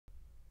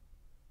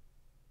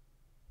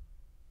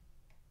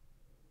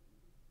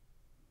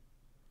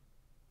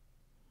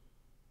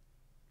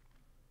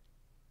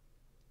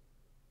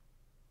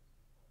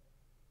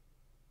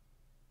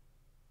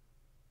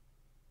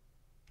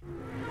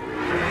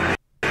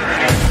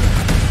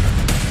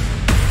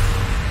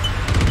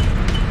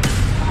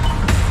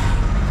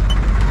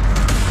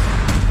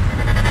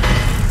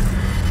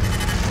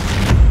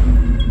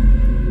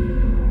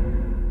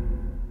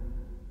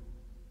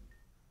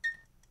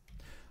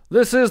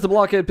This is the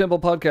BlahCade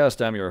Pinball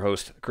Podcast. I'm your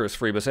host, Chris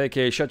Freebus,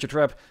 a.k.a. Shut Your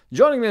Trap.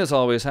 Joining me, as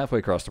always, halfway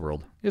across the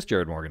world, is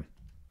Jared Morgan.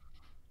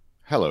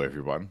 Hello,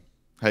 everyone.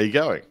 How you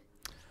going?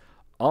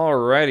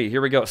 Alrighty,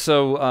 here we go.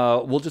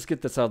 So we'll just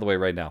get this out of the way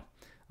right now.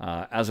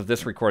 As of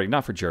this recording,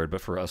 not for Jared,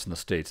 but for us in the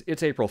States,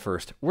 it's April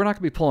 1st. We're not going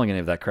to be pulling any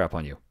of that crap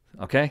on you,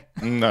 okay?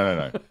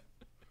 No.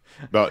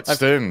 But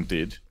Stern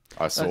did,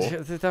 I saw.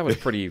 That was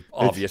pretty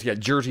obvious. Yeah,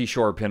 Jersey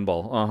Shore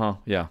Pinball. Uh-huh,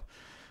 yeah.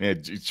 Yeah,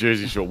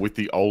 Jersey Shore with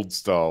the old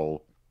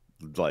style,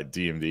 like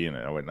DMD in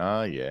it. I went,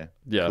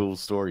 yeah. Cool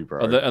story,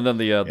 bro. And then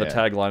the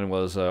tagline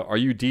was, are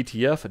you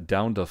DTF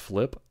down to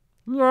flip?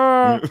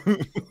 No,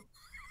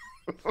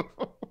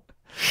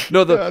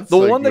 the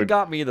so one that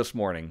got me this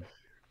morning,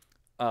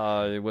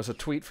 it was a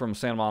tweet from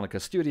Santa Monica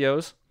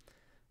Studios,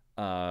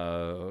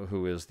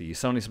 who is the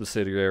Sony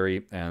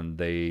subsidiary, and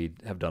they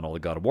have done all the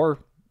God of War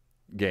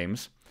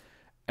games,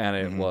 and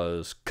it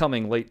was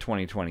coming late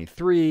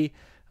 2023,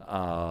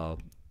 4K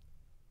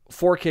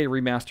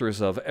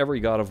remasters of every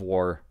God of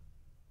War,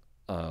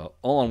 all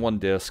on one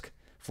disc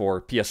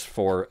for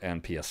PS4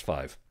 and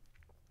PS5.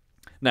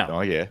 Now,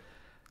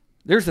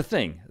 here's the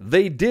thing.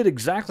 They did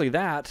exactly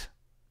that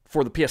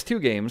for the PS2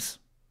 games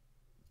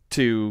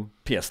to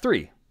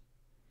PS3.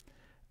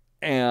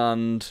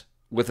 And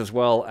with as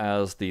well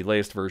as the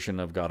latest version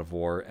of God of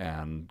War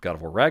and God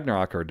of War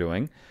Ragnarok are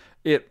doing,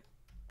 it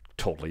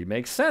totally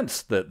makes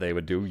sense that they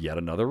would do yet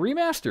another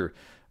remaster.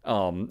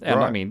 Right.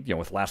 I mean,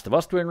 with Last of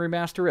Us doing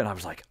remaster, and I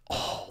was like,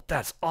 oh,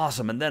 that's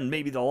awesome. And then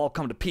maybe they'll all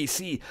come to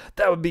PC.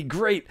 That would be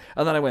great.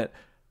 And then I went,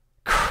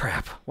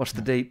 crap, what's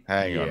the date?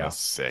 Hang on a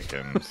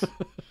second.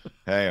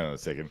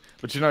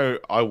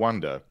 But I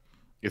wonder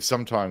if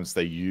sometimes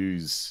they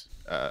use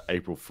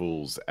April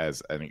Fools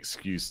as an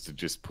excuse to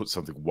just put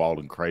something wild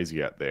and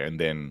crazy out there and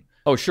then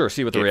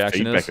see what the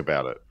reaction feedback is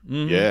about it.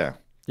 Yeah.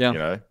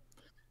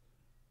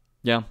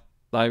 Yeah,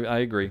 I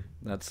agree.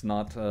 That's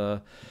not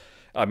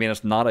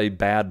it's not a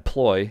bad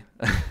ploy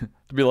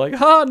to be like,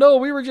 no,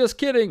 we were just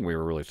kidding. We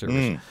were really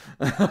serious.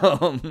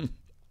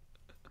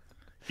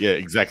 Yeah,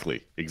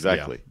 exactly.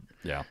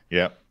 Yeah.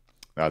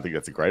 I think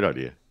that's a great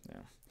idea.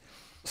 Yeah.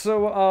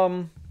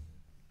 So,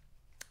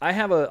 I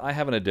have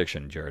an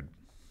addiction, Jared.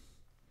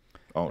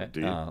 Oh,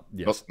 do you?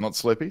 Yes. Not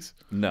Slurpees?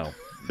 No,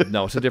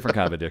 it's a different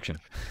kind of addiction.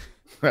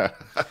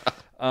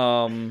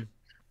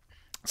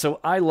 So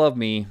I love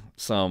me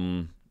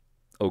some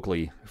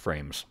Oakley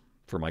frames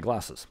for my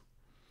glasses.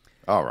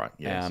 All right,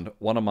 yes. And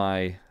one of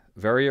my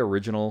very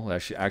original,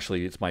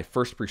 actually, it's my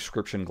first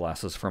prescription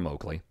glasses from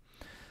Oakley.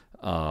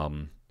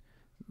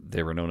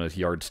 They were known as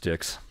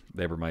yardsticks.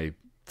 They were my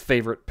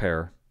favorite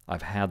pair.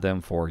 I've had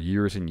them for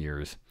years and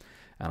years.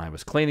 And I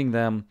was cleaning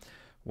them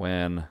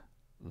when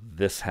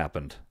this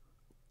happened.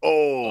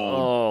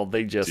 Oh,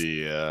 they just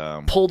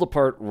pulled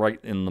apart right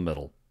in the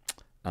middle.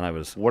 And I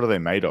was... What are they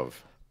made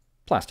of?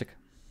 Plastic.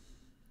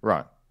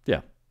 Right.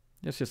 Yeah.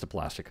 It's just a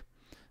plastic.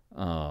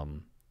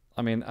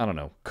 I mean, I don't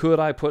know.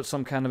 Could I put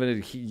some kind of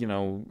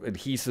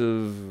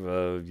adhesive,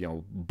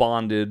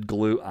 bonded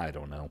glue? I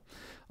don't know.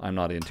 I'm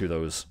not into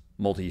those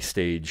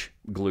multi-stage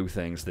glue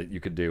things that you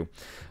could do.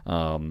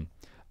 But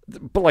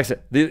like I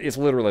said, it's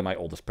literally my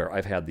oldest pair.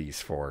 I've had these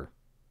for,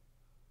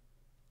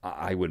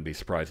 I wouldn't be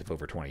surprised if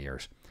over 20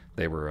 years.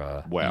 They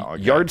were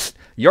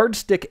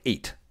Yardstick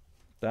 8.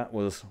 That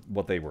was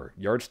what they were.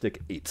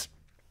 Yardstick 8s.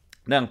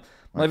 Now,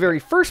 my very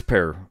first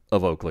pair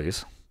of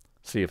Oakleys,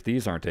 see if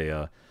these aren't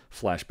a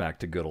flashback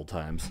to good old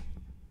times.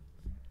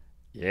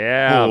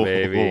 Yeah,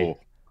 baby.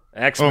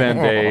 X-Men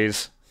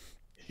days.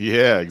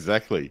 Yeah,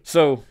 exactly.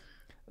 So,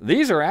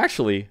 these are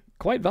actually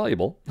quite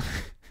valuable.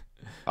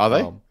 Are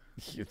they?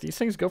 These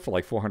things go for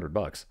like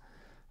 $400.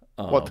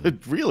 What?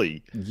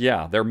 Really?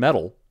 Yeah, they're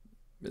metal.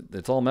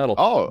 It's all metal.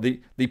 Oh.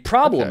 The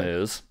problem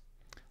is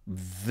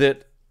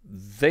that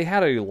they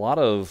had a lot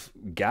of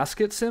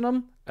gaskets in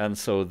them, and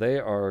so they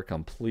are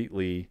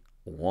completely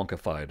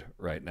wonkified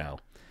right now.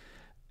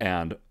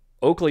 And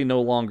Oakley no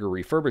longer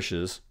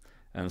refurbishes,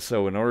 and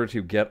so in order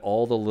to get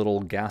all the little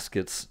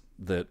gaskets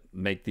that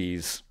make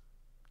these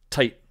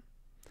tight,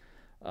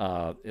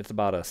 it's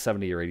about a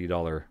 $70 or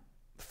 $80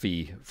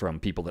 fee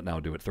from people that now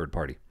do it third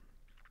party.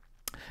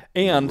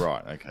 And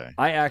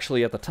I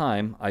actually, at the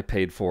time, I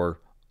paid for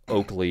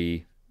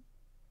Oakley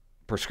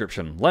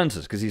prescription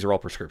lenses, because these are all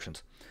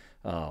prescriptions.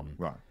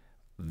 Right.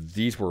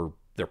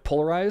 They're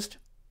polarized,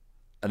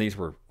 and these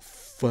were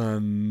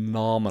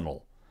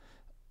phenomenal.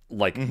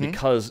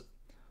 Because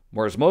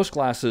whereas most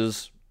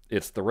glasses,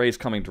 it's the rays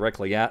coming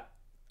directly at,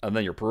 and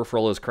then your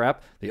peripheral is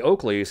crap. The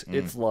Oakleys,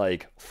 it's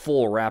like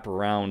full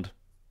wraparound.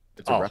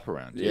 It's a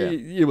wraparound, yeah.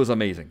 It was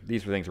amazing.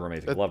 These things were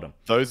amazing. Loved them.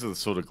 Those are the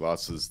sort of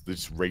glasses,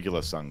 just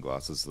regular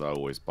sunglasses that I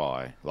always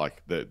buy.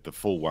 Like the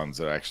full ones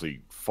that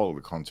actually follow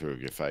the contour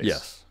of your face.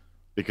 Yes.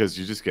 Because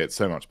you just get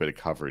so much better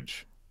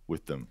coverage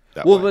with them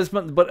that way.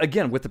 But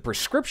again, with the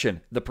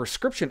prescription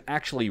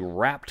actually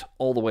wrapped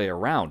all the way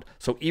around.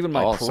 So even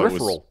my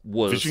peripheral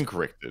was vision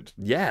corrected.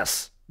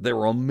 Yes. They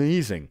were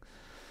amazing.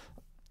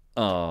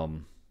 But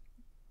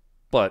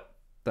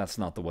that's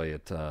not the way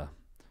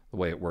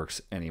it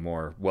works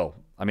anymore. Well,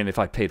 I mean, if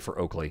I paid for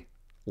Oakley,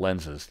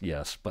 lenses,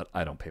 yes, but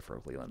I don't pay for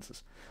Oakley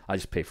lenses. I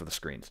just pay for the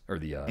screens or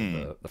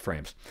the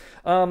frames.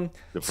 The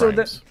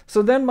frames.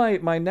 So then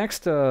my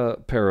next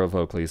pair of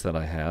Oakleys that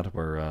I had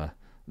were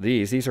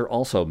these. These are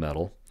also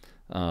metal,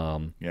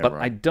 but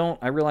right.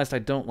 I realized I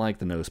don't like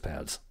the nose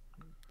pads.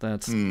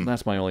 That's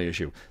my only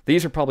issue.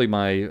 These are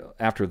probably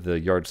after the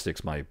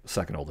Yardsticks, my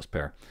second oldest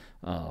pair.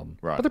 Right.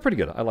 But they're pretty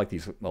good. I like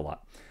these a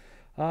lot.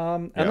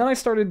 And then I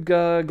started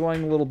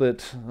going a little bit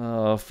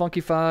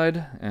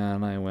funkified,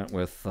 and I went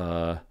with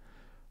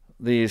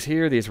these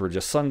here. These were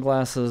just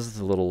sunglasses,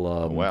 the little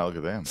wow, look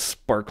at them.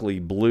 Sparkly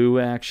blue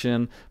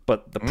action,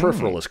 but the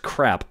peripheral is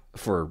crap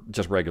for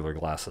just regular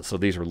glasses. So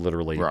these are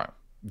literally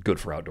good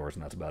for outdoors,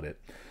 and that's about it.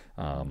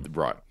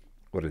 Right.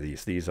 What are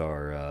these? These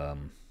are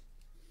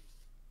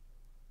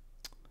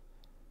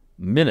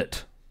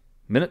Minute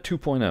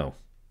 2.0.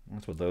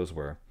 That's what those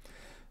were.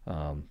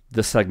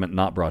 This segment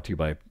not brought to you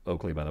by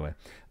Oakley, by the way.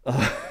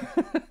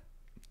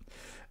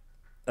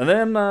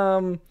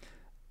 And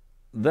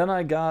then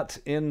I got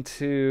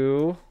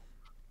into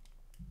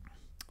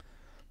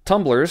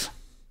tumblers,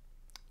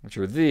 which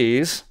are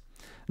these.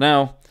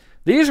 Now,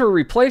 these were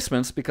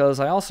replacements because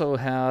I also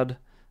had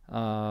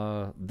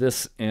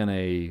this in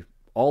a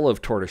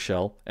olive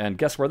tortoiseshell, and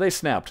guess where they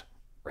snapped?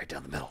 Right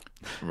down the middle.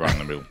 Right in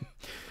the middle.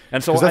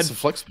 And so that's the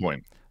flex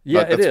point.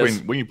 Yeah, that's it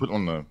is. When you put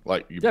on the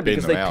you because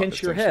bend them they out,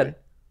 pinch your head.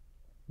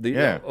 The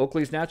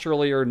Oakleys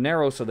naturally are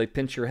narrow, so they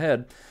pinch your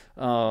head.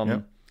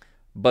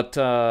 But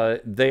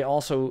they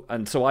also,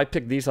 and so I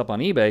picked these up on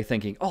eBay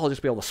thinking, I'll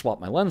just be able to swap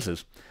my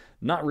lenses,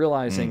 not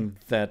realizing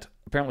that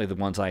apparently the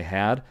ones I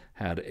had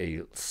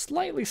a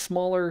slightly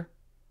smaller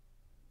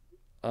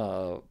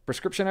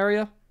prescription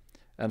area,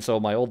 and so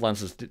my old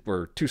lenses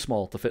were too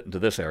small to fit into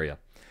this area.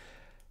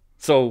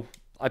 So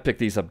I picked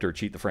these up dirt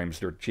cheap, the frame's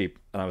dirt cheap,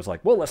 and I was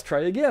like, well, let's try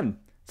again.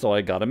 So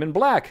I got them in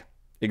black.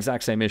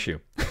 Exact same issue.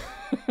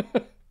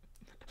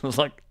 I was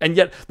like, and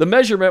yet the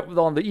measurement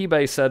on the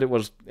eBay said it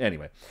was,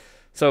 anyway.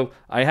 So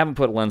I haven't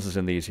put lenses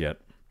in these yet.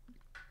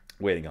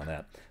 Waiting on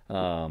that.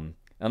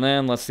 And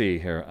then let's see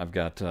here. I've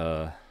got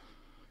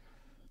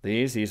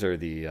these. These are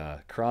the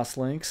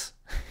crosslinks.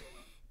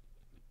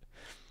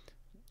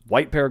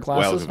 White pair of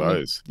glasses. Well,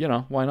 those. You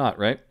know, why not,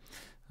 right?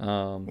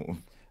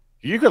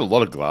 You got a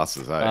lot of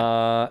glasses,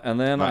 eh? And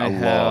then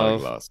lot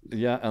of glasses.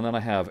 Yeah, and then I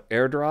have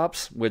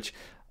airdrops, which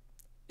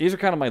these are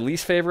kind of my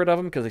least favorite of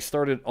them because they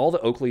started, all the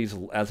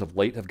Oakleys as of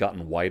late have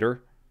gotten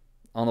wider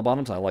on the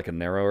bottoms. I like a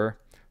narrower,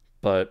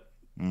 but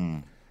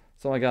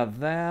so I got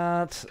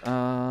that.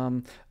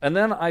 And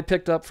then I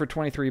picked up for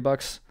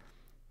 $23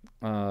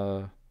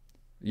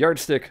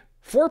 Yardstick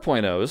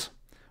 4.0s,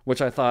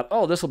 which I thought,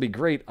 oh, this will be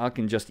great. I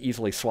can just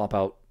easily swap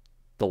out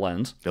the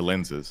lens. The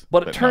lenses.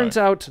 But it turns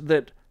out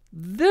that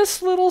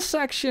this little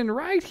section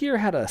right here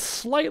had a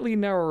slightly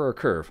narrower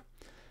curve.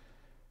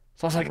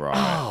 So I was like,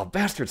 oh,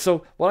 bastard.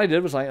 So what I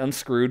did was I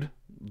unscrewed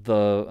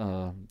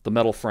the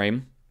metal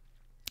frame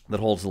that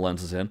holds the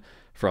lenses in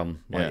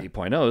from my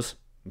 8.0s.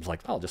 I was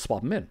like, I'll just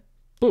swap them in.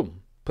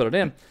 Boom. Put it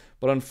in.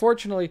 But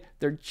unfortunately,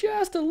 they're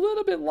just a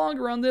little bit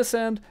longer on this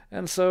end,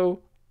 and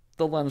so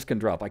the lens can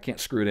drop. I can't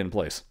screw it in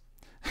place.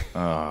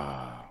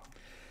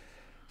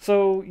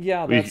 So,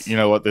 yeah. That's... You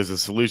know what? There's a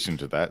solution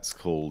to that. It's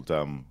called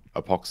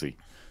epoxy.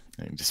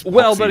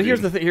 Well, but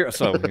here's the thing.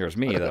 So here's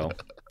me, though.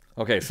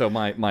 Okay, so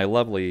my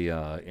lovely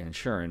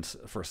insurance,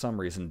 for some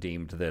reason,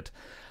 deemed that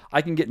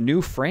I can get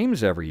new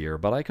frames every year,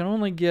 but I can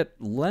only get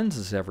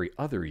lenses every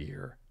other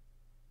year.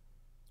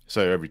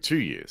 So every 2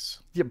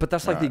 years? Yeah, but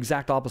that's like the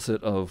exact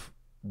opposite of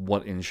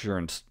what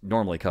insurance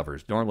normally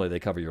covers. Normally they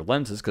cover your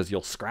lenses because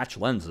you'll scratch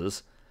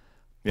lenses,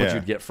 but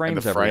you'd get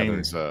frames every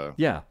other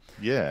year.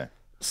 Yeah.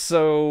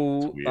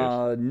 So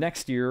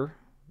next year,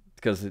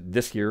 because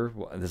this year,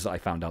 I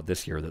found out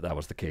this year that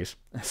was the case,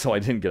 so I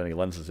didn't get any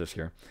lenses this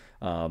year.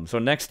 So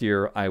next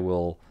year I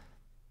will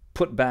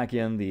put back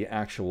in the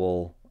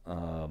actual,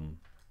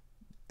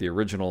 the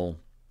original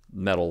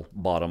metal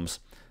bottoms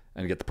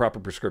and get the proper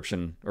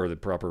prescription or the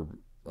proper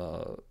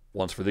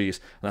ones for these.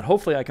 And then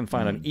hopefully I can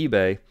find on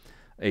eBay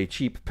a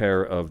cheap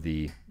pair of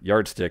the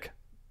Yardstick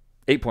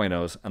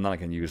 8.0s, and then I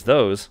can use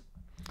those.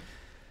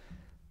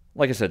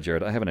 Like I said,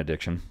 Jared, I have an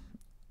addiction.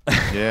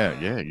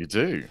 Yeah, you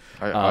do.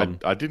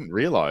 I didn't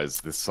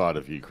realize this side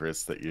of you,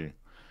 Chris, that you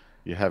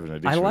have an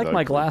addiction. I like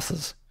my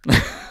glasses.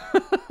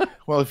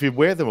 Well, if you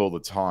wear them all the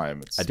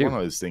time, it's one of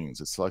those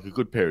things. It's like a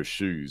good pair of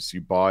shoes.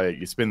 You buy it,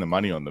 you spend the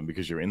money on them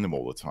because you're in them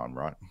all the time,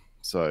 right?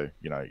 So,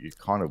 you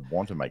kind of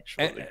want to make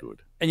sure they're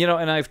good. And,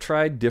 and I've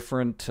tried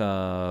different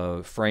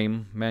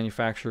frame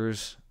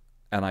manufacturers,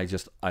 and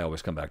I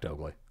always come back to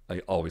Oakley. I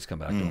always come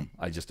back to them.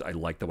 I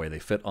like the way they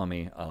fit on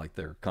me. I like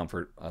their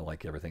comfort. I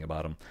like everything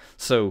about them.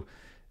 So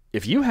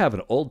if you have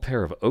an old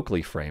pair of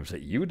Oakley frames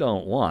that you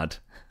don't want,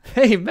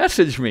 hey,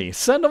 message me.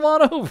 Send them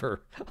on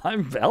over.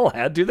 I'll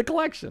add to the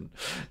collection.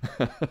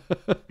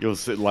 You'll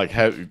see, like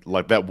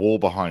that wall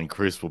behind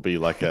Chris will be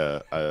like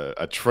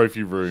a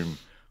trophy room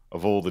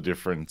of all the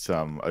different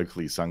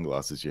Oakley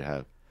sunglasses you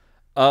have.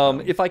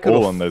 If I could,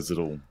 all those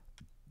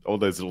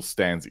little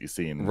stands that you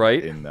see in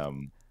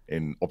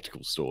in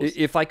optical stores.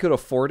 If I could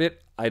afford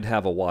it, I'd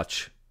have a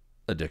watch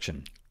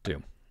addiction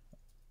too.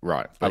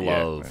 Right. I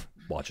love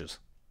watches.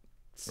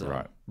 So,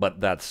 right. But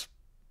that's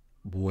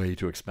way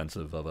too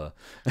expensive of a...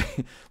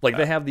 like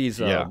they have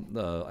these...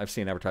 I've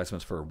seen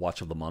advertisements for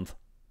Watch of the Month.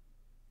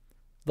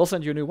 They'll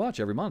send you a new watch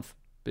every month.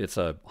 It's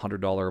a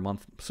 $100 a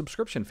month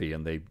subscription fee,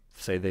 and they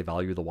say they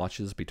value the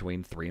watches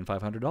between $300 and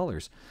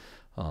 $500.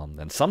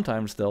 And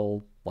sometimes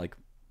they'll like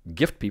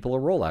gift people a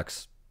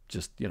Rolex,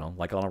 just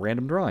like on a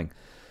random drawing.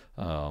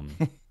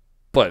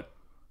 But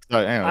that's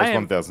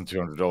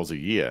 $1,200 a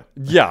year.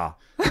 Yeah.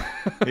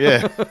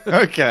 Yeah.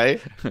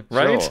 Okay.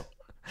 Right. Sure.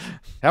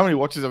 How many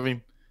watches? I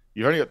mean,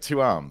 you've only got 2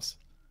 arms.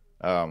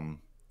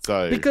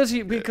 So because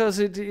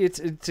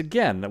it's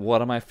again,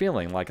 what am I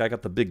feeling? Like I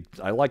like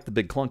the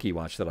big clunky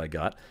watch that I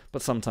got,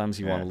 but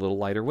sometimes you want a little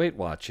lighter weight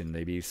watch, and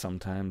maybe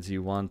sometimes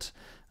you want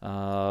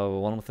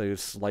one with a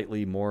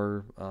slightly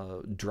more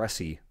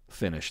dressy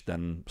finish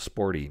than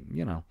sporty. I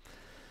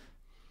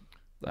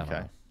don't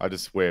know. I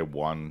just wear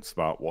one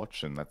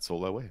smartwatch, and that's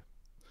all I wear,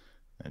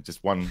 and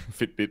just one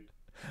Fitbit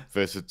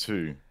versus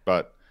 2.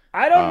 But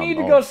I don't need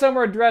to go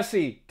somewhere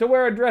dressy to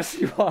wear a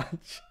dressy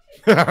watch.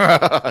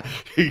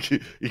 You're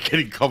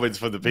getting comments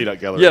from the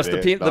peanut gallery. Yes, the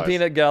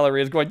peanut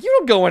gallery is going, you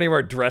don't go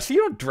anywhere dressy. You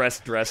don't dress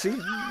dressy.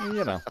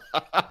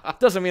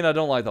 Doesn't mean I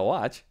don't like the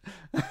watch.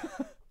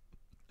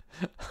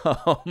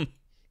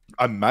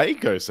 I may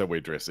go somewhere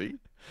dressy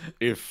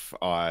if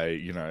I,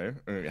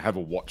 have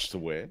a watch to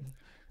wear.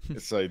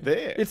 So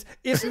there.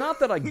 It's not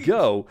that I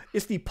go,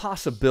 it's the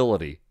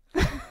possibility.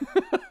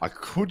 I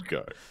could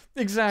go.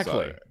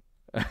 Exactly.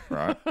 So,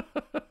 right.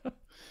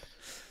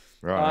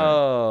 Right.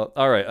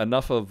 All right.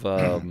 Enough of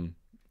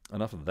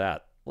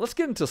that. Let's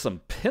get into some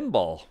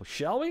pinball,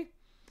 shall we?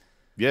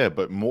 Yeah,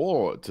 but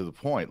more to the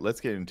point, let's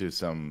get into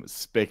some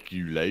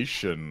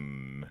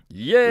speculation.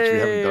 Yay! Which we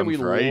haven't done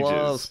for ages.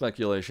 Love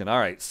speculation. All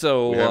right.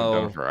 So we haven't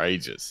done for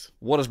ages.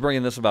 What is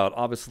bringing this about?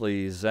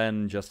 Obviously,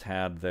 Zen just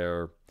had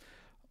their.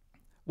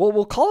 Well,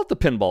 we'll call it the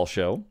Pinball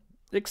Show,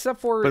 except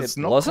for but it's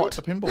not quite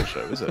the Pinball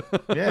Show, is it?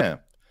 Yeah,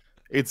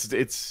 it's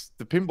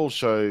the Pinball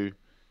Show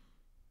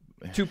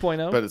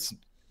 2.0. But it's.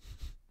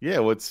 Yeah,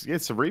 well, it's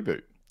a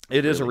reboot.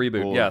 It is a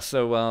reboot, yeah.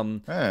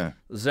 So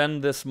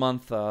Zen this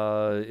month,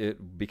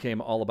 it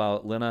became all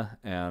about Lina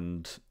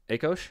and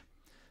Akos,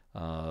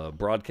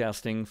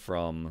 broadcasting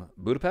from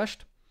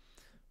Budapest,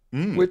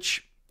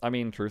 which, I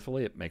mean,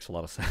 truthfully, it makes a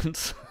lot of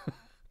sense.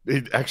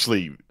 It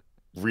actually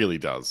really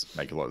does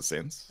make a lot of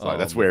sense. Like,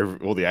 that's where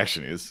all the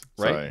action is.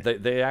 Right? So.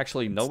 They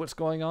actually know what's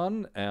going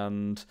on,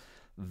 and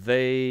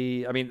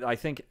I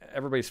think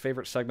everybody's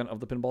favorite segment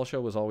of the Pinball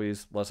Show was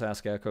always Let's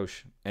Ask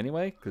Akos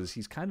anyway, because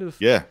he's kind of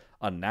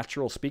a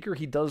natural speaker.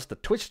 He does the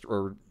Twitch,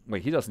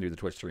 he doesn't do the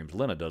Twitch streams.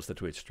 Lina does the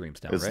Twitch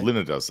streams now, right?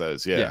 Lina does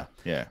those, yeah.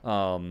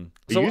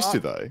 He used to,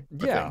 though, I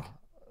think.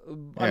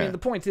 I mean, the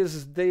point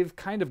is they've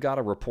kind of got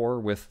a rapport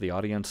with the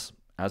audience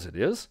as it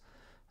is.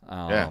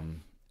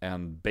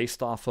 And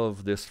based off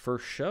of this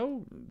first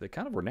show, they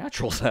kind of were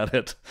naturals at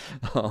it.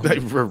 They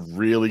were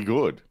really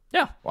good.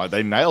 Yeah. Like,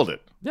 they nailed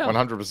it. Yeah.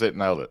 100%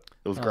 nailed it.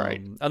 It was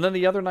great. And then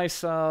the other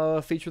nice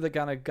feature that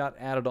kind of got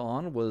added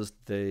on was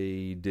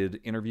they did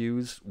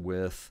interviews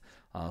with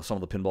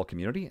some of the pinball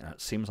community, and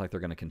it seems like they're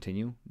going to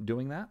continue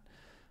doing that.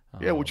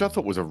 Yeah, which I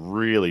thought was a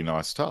really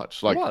nice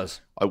touch. Like, it was.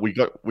 We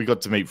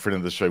got to meet friend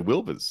of the show,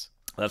 Wilbers.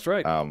 That's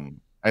right.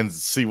 And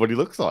see what he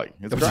looks like.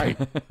 It's great.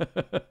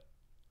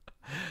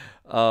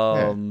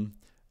 And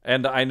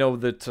I know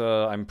that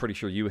I'm pretty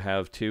sure you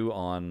have too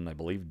on, I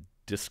believe,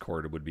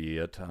 Discord would be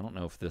it. I don't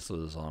know if this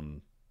is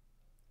on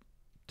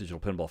Digital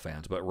Pinball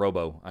Fans, but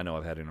Robo, I know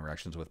I've had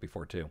interactions with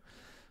before too.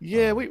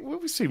 Yeah,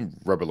 we've seen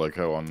Robo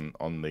Loco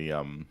on the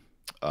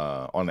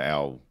on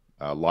our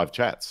live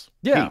chats.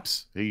 Yeah,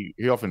 heaps. He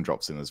often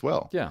drops in as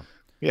well. Yeah.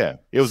 That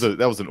was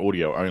an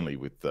audio only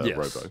with yes.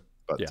 Robo,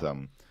 but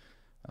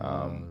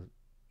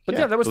But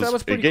that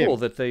was pretty cool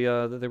that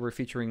they were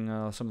featuring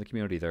some of the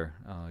community there,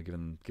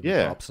 giving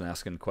props and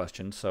asking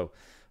questions. So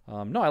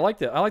no, I like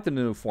the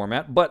new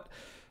format. But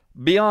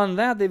beyond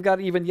that, they've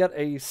got yet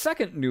a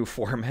second new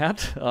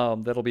format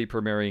that'll be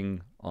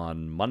premiering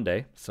on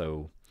Monday.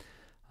 So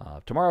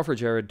tomorrow for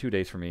Jared, 2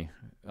 days for me.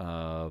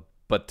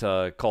 But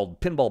called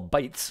Pinball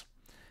Bites,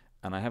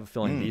 and I have a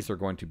feeling these are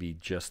going to be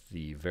just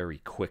the very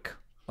quick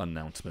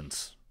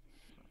announcements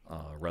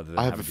rather than.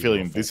 I have a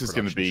feeling this is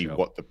going to be show.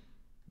 what the.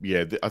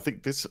 Yeah, I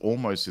think this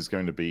almost is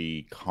going to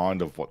be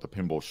kind of what the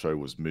Pinball Show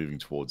was moving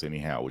towards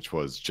anyhow, which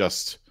was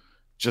just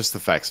the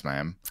facts,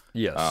 ma'am.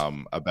 Yes.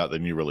 About the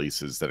new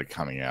releases that are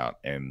coming out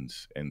and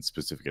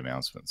specific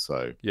announcements.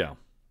 So yeah.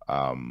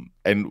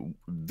 And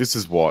this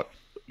is what,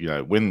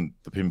 when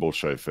the Pinball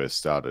Show first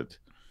started,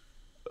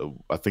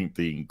 I think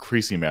the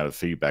increasing amount of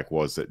feedback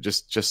was that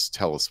just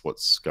tell us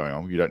what's going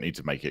on. You don't need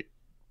to make it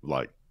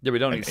like we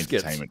don't an need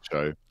entertainment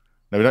show.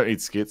 No, we don't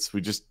need skits. We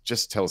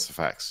just tell us the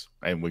facts,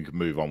 and we can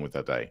move on with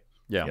our day.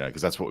 Yeah,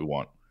 because that's what we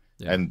want,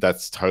 and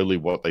that's totally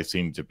what they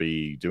seem to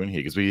be doing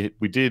here. Because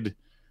we did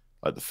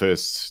like the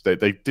first, they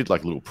did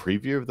like a little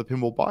preview of the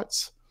Pinball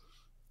Bites,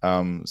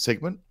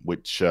 segment,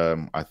 which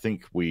I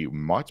think we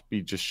might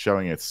be just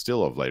showing a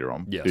still of later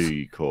on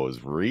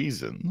because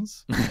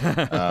reasons.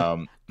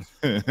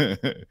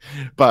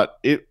 But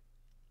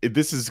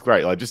this is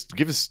great. Like, just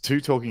give us two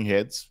talking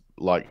heads.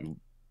 Like,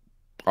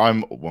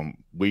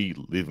 we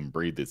live and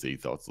breathe this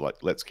ethos. Like,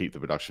 let's keep the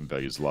production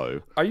values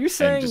low. Are you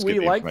saying we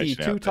like the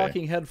two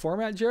talking head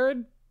format,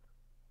 Jared?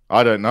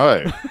 I don't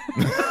know.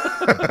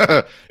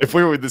 If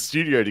we were in the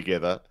studio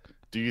together,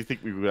 do you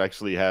think we would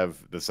actually have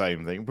the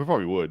same thing? We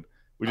probably would.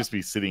 We'd just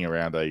be sitting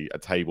around a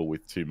table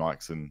with two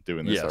mics and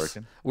doing this, I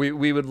reckon.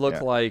 We would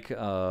look like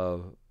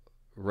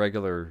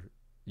regular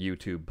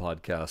YouTube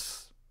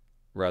podcasts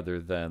rather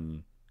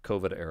than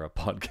COVID-era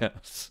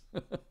podcasts.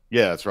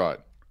 Yeah, that's right.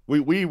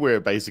 We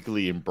were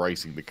basically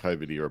embracing the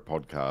COVID-era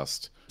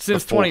podcast.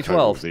 Since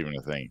 2012. Was even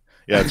a thing.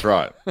 Yeah, that's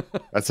right.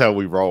 That's how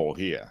we roll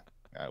here.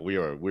 We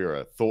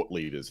are thought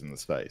leaders in the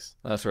space.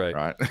 That's right.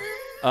 Right.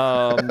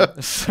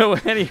 So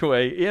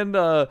anyway, in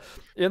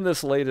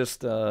this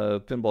latest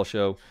pinball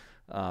show,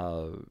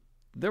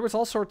 there was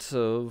all sorts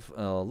of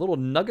little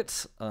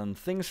nuggets and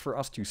things for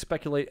us to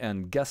speculate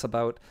and guess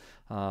about.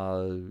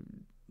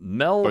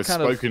 Mel both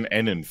kind spoken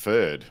and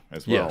inferred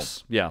as well.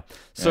 Yes, yeah.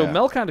 So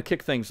Mel kind of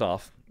kicked things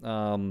off,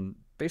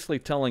 basically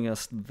telling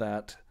us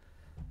that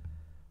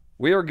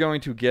we are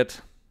going to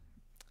get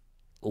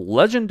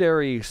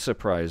legendary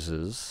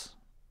surprises.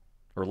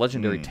 Or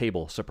legendary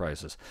table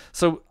surprises.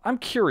 So I'm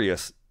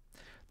curious.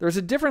 There's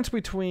a difference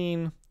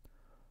between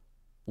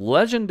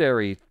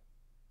legendary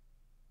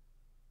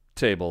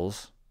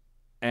tables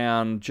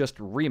and just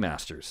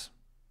remasters.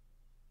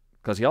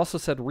 Because he also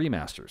said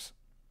remasters.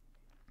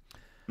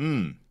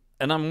 And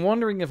I'm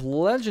wondering if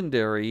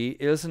legendary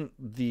isn't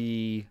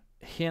the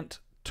hint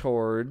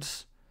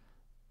towards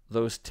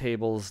those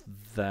tables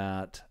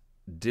that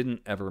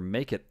didn't ever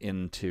make it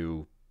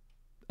into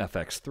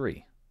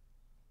FX3.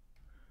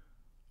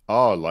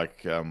 Oh,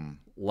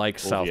 like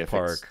South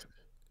Park.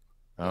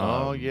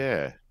 Oh,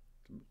 yeah.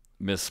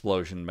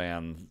 Missplosion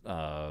Man,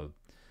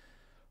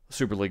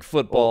 Super League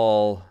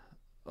Football.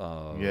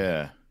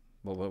 Yeah.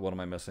 What am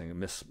I missing?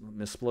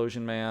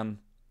 Missplosion Man.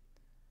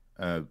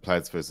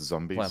 Plants vs.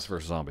 Zombies. Plants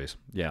vs. Zombies,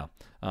 yeah.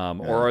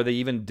 Or are they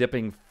even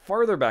dipping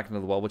farther back into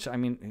the well? Which, I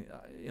mean,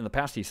 in the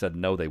past he said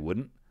no, they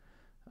wouldn't.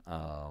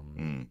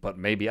 But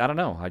maybe, I don't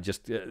know.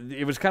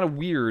 It was kind of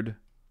weird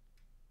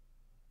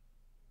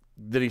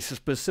that he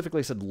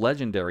specifically said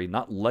legendary,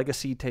 not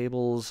legacy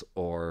tables,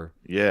 or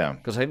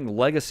because I think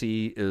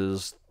legacy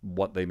is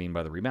what they mean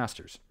by the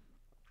remasters.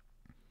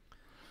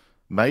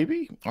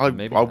 Maybe I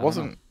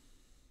wasn't.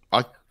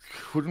 I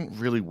couldn't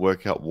really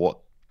work out what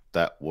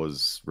that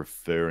was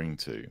referring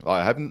to.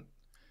 I haven't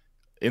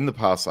in the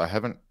past. I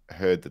haven't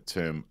heard the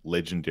term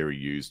legendary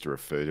used to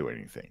refer to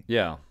anything.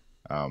 Yeah.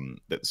 That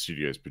the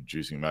studio is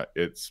producing.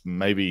 It's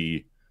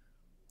maybe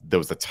there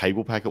was a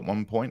table pack at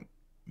one point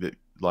that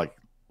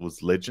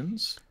was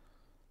Legends.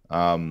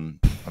 I'm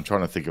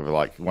trying to think of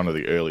one of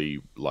the early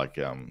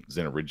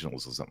Zen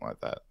Originals or something like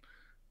that.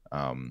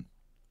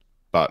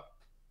 But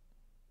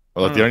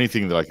the only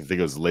thing that I can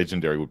think of as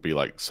legendary would be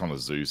like Son of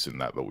Zeus in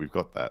that, but we've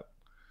got that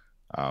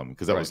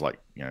because that was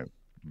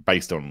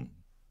based on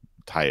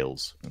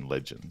tales and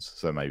legends.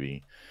 So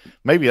maybe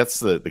that's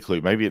the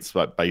clue. Maybe it's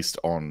based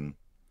on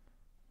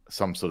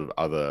some sort of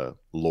other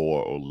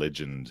lore or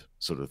legend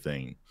sort of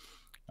thing.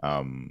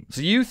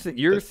 So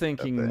you're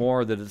thinking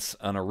more that it's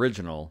an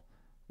original,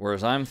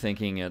 whereas I'm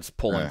thinking it's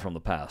pulling from the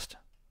past.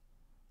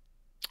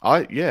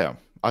 I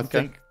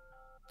think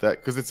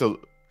that because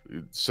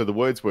so the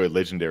words were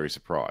legendary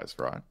surprise,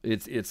 right?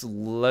 It's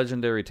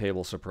legendary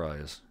table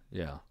surprise.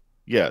 Yeah.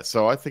 Yeah,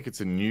 so I think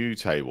it's a new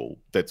table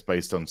that's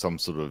based on some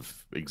sort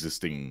of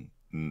existing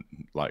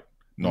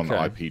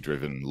non-IP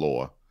driven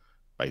lore,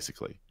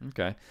 basically.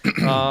 Okay.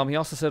 He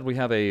also said we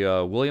have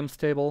a Williams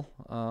table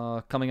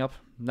coming up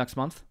next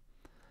month.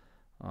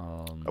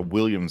 A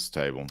Williams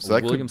table. So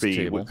that Williams could be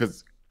table.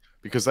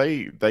 Because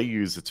they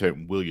use the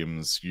term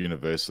Williams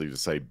universally to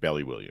say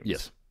Belly Williams.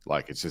 Yes.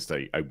 Like it's just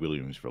a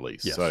Williams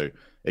release. Yes. So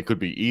it could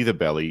be either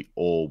Belly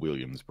or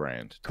Williams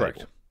brand table.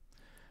 Correct.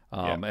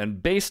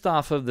 And based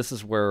off of this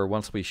is where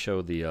once we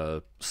show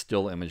the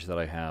still image that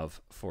I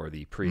have for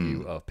the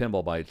preview of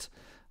Pinball Bites,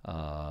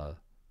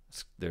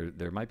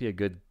 there might be a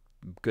good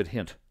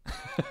hint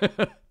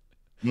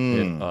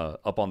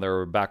up on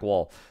their back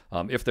wall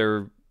if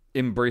they're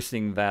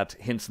embracing that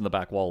hints in the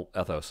back wall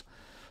ethos.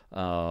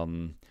 I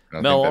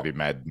think they'd be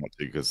mad not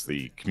to because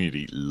the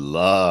community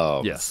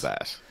loves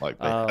that. They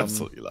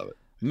absolutely love it.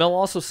 Mel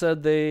also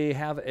said they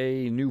have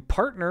a new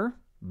partner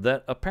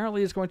that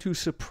apparently is going to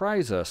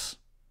surprise us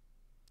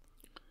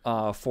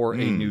for a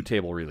new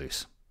table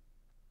release.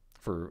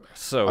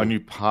 A new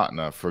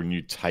partner for a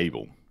new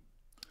table.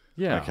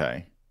 Yeah.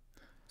 Okay.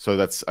 So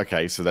that's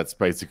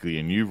basically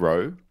a new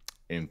row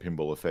in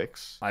Pinball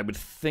Effects. I would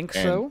think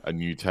so. A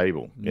new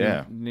table.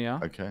 Yeah. Yeah.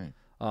 Okay.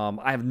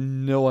 I have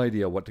no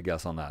idea what to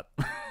guess on that.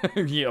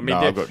 Yeah, I mean,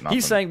 I've got nothing.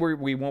 He's saying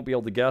we won't be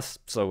able to guess,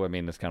 so I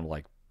mean, it's kind of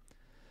like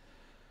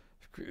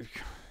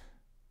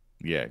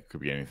Yeah, it could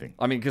be anything.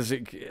 I mean, because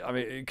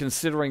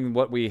considering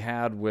what we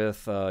had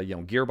with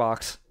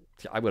Gearbox,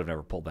 I would have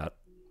never pulled that.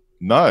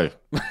 No,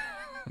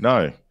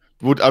 no.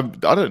 I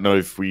don't know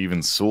if we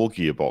even saw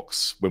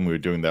Gearbox when we were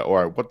doing that.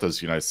 Or what does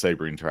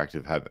Saber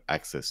Interactive have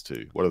access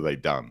to? What have they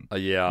done?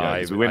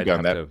 Yeah, we went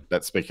down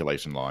that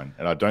speculation line,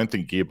 and I don't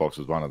think Gearbox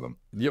was one of them.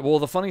 Yeah, well,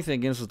 the funny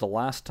thing is the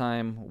last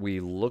time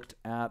we looked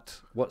at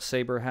what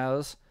Saber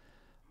has,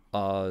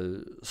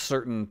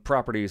 certain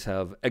properties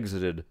have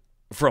exited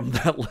from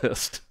that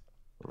list.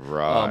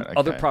 Right. Okay.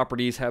 Other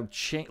properties have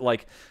changed.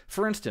 Like,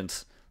 for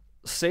instance,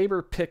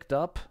 Saber picked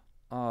up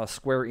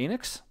Square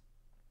Enix,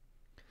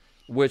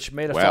 which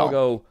made us all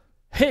go,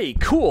 hey,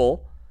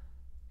 cool,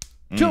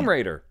 Tomb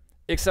Raider.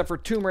 Except for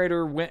Tomb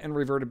Raider went and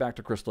reverted back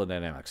to Crystal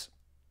Dynamics.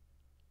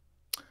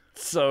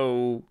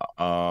 So...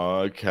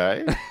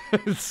 okay.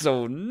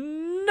 So,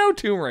 no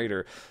Tomb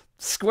Raider.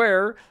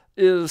 Square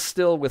is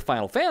still with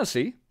Final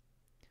Fantasy.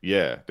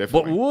 Yeah,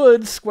 definitely. But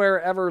would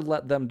Square ever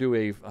let them do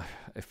a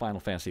Final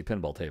Fantasy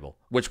pinball table?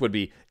 Which would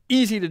be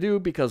easy to do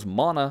because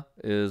mana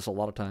is a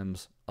lot of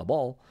times a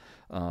ball.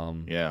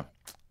 Yeah.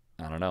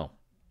 I don't know.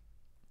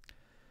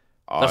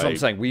 That's what I'm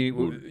saying.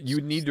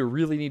 You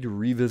really need to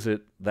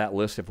revisit that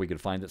list if we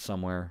could find it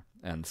somewhere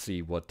and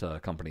see what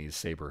companies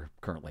Saber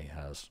currently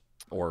has,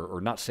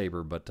 or not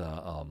Saber, but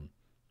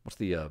what's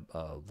the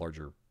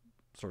larger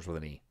source with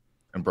an E?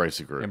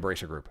 Embracer Group.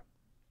 Embracer Group.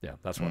 Yeah,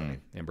 that's what I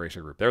mean.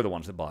 Embracer Group. They're the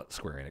ones that bought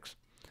Square Enix.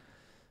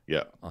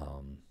 Yeah.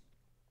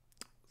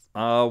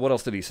 What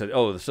else did he say?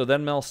 Oh, so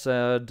then Mel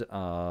said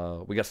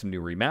we got some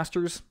new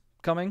remasters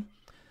coming.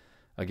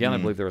 Again, I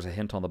believe there was a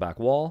hint on the back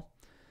wall.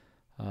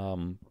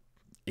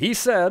 He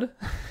said,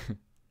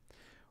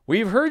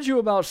 we've heard you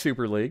about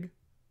Super League.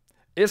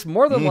 It's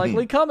more than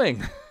likely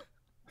coming.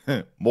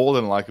 More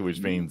than likely,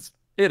 which means...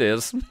 It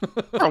is.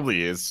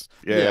 Probably is.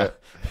 Yeah.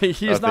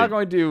 He's not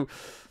going to...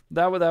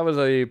 That was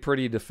a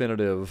pretty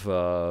definitive...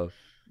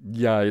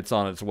 it's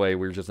on its way.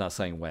 We're just not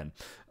saying when.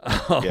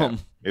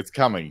 It's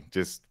coming.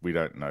 Just we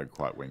don't know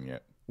quite when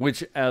yet.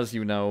 Which, as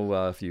you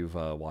know, if you've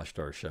watched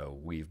our show,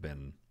 we've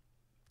been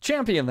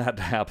championing that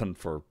to happen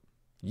for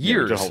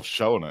years. We did a whole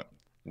show on it.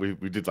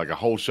 We did like a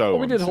whole show. Well,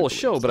 we did a whole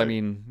show, but I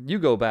mean, you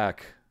go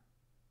back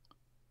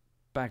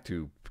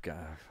to,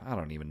 God, I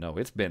don't even know.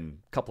 It's been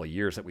a couple of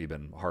years that we've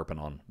been harping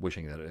on,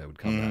 wishing that it would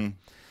come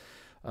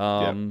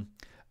back.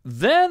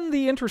 Then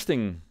the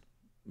interesting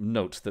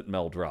notes that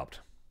Mel dropped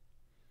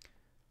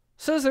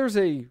says there's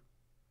a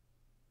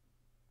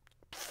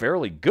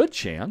fairly good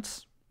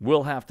chance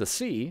we'll have to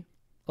see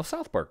of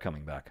South Park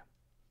coming back.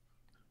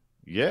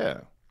 Yeah.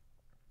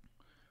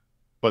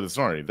 But it's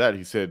not only that.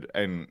 He said,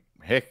 and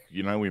heck,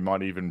 we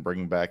might even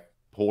bring back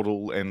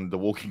Portal and The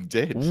Walking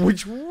Dead.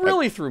 Which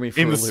really threw me for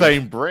a loop. loop. In the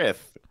same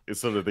breath. It's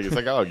sort of thing. It's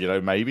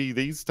like, maybe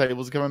these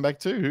tables are coming back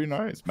too. Who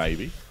knows?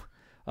 Maybe.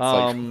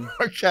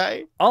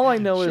 Okay. All I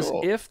know is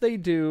if they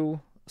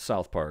do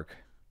South Park,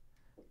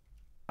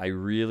 I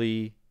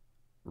really,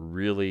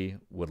 really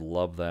would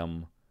love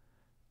them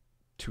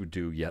to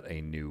do yet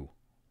a new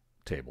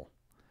table.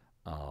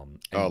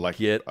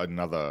 Get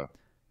another...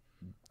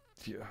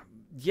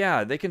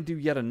 Yeah, they can do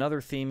yet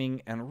another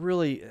theming and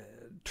really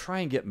try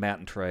and get Matt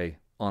and Trey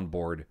on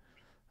board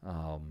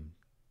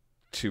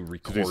to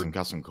record.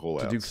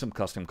 To do some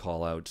custom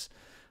call-outs.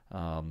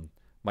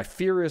 My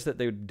fear is that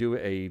they would do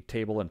a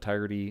table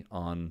entirety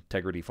on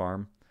Tegrity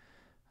Farm.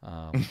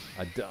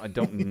 I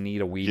don't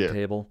need a weed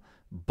table,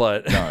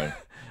 but... No.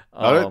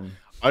 I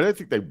don't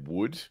think they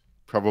would,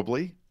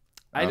 probably.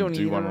 I don't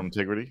do either. one on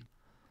Integrity.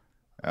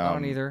 I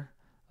don't either.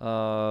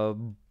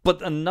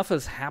 But enough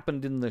has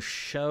happened in the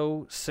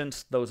show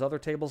since those other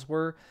tables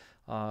were.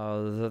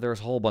 There's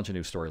a whole bunch of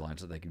new storylines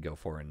that they could go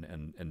for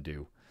and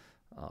do.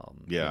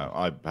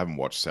 I haven't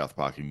watched South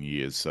Park in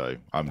years, so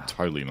I'm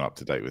totally not up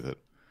to date with it.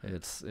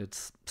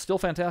 It's still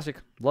fantastic.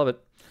 Love it.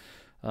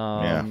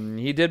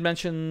 He did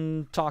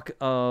mention talk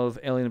of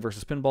Alien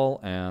vs.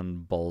 Pinball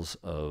and Balls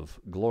of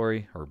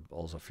Glory, or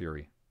Balls of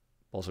Fury.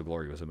 Balls of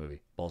Glory was a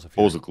movie. Balls of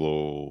Fury. Balls of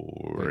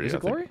Glory. Wait, is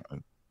it Glory?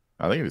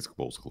 I think it is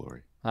Balls of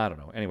Glory. I don't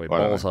know. Anyway,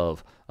 Balls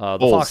of the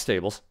Fox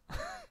tables.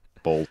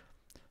 Balls.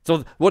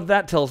 So what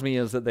that tells me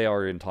is that they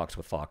are in talks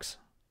with Fox.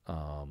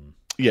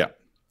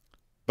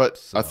 But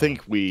so, I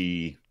think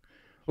we...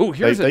 Oh,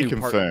 here's they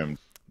confirmed.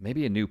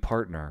 Maybe a new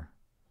partner.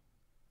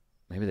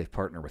 Maybe they've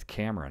partnered with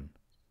Cameron,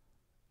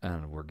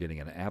 and we're getting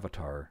an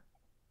Avatar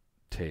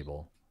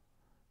table,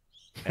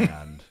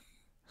 and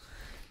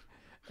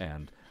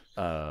an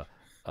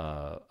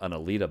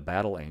Alita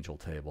Battle Angel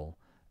table,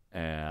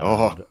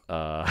 and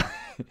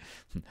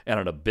and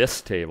an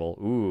Abyss table.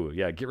 Ooh,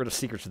 yeah, get rid of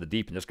Secrets of the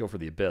Deep and just go for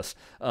the Abyss.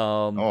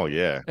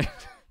 Yeah.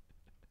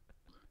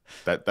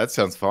 That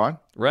sounds fine.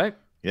 Right?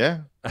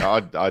 Yeah.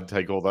 I'd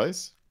take all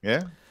those.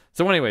 Yeah.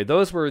 So anyway,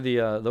 those were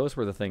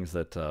the things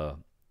that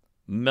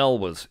Mel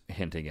was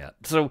hinting at.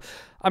 So,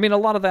 I mean, a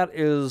lot of that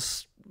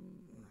is,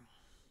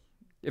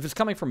 if it's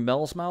coming from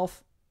Mel's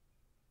mouth,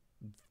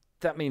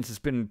 that means it's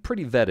been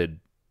pretty vetted.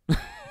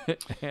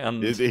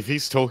 And if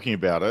he's talking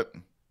about it,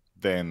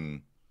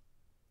 then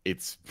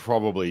it's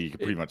probably, you can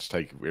pretty much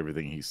take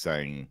everything he's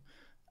saying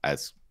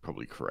as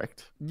probably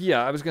correct.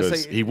 Yeah, I was going to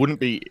say he wouldn't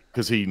be,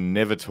 because he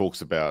never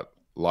talks about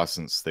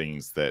licensed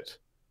things that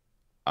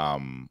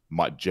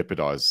might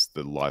jeopardize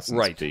the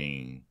license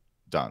being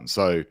done.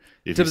 So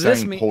if you're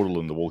saying Portal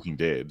and The Walking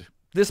Dead,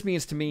 this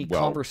means to me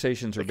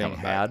conversations are being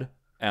had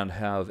and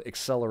have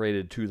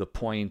accelerated to the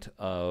point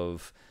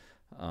of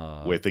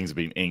where things are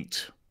being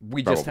inked.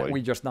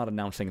 We're just not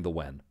announcing the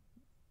when.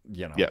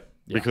 You know. Yeah.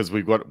 Because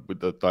we've got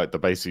the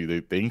basically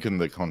the ink in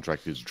the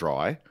contract is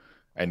dry,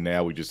 and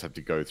now we just have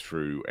to go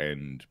through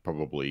and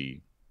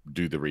probably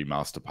do the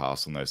remaster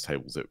pass on those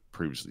tables that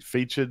previously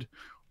featured,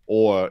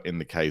 or in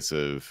the case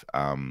of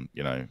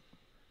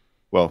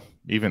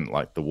even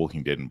like The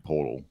Walking Dead and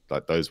Portal,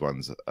 like those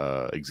ones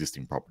are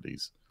existing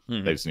properties.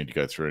 Mm-hmm. They just need to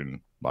go through and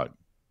like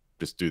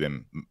just do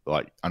them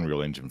like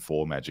Unreal Engine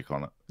 4 magic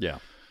on it. Yeah.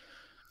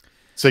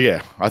 So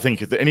yeah, I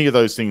think if any of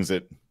those things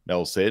that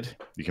Mel said,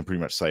 you can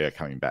pretty much say are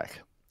coming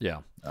back. Yeah.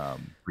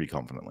 Pretty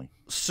confidently.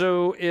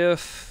 So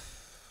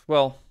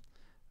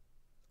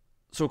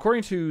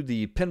according to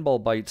the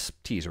Pinball Bites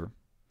teaser,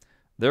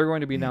 they're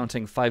going to be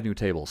announcing 5 new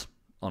tables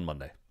on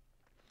Monday.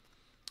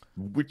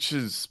 Which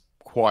is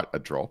quite a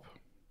drop.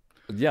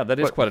 Yeah, that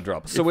is quite a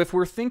drop. So if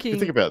we're thinking... If you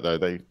think about it, though,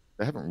 they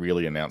haven't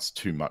really announced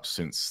too much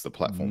since the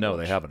platform No,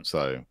 launch. They haven't.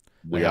 So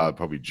we are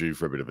probably due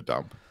for a bit of a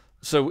dump.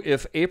 So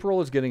if April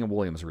is getting a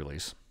Williams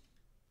release,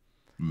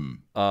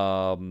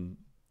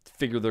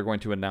 figure they're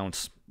going to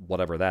announce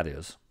whatever that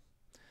is.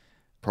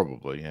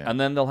 Probably, yeah. And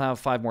then they'll have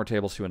 5 more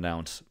tables to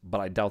announce, but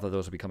I doubt that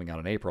those will be coming out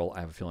in April.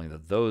 I have a feeling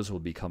that those will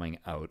be coming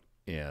out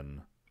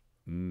in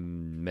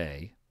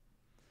May.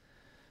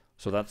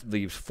 So that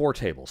leaves 4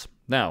 tables.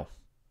 Now,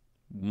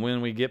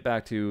 when we get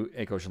back to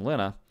Akos and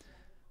Lena,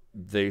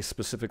 they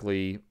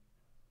specifically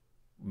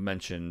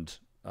mentioned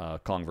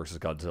Kong versus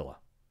Godzilla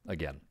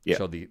again. Yeah,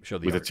 show the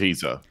with art. A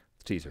teaser.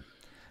 Teaser.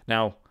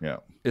 Now,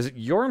 is it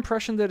your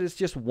impression that it's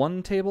just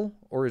one table,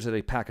 or is it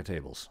a pack of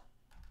tables?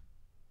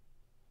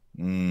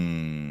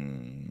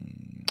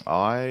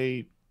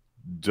 I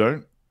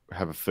don't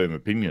have a firm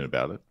opinion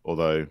about it,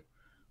 although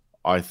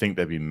I think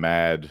they'd be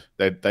mad.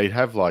 They'd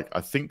have like,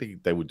 I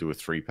think they would do a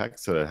 3-pack,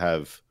 so they'd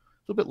have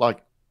a little bit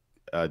like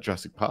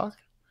Jurassic Park,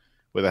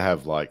 where they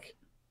have like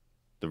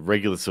the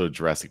regular sort of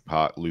Jurassic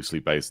Park, loosely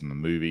based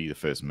on the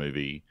first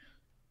movie.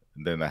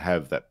 And then they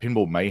have that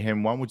Pinball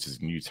Mayhem one, which is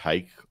a new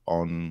take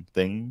on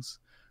things.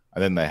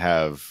 And then they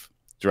have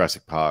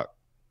Jurassic Park,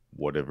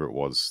 whatever it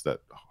was, that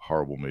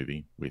horrible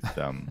movie with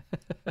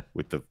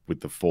with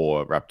the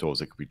 4 raptors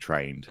that could be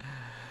trained.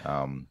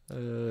 That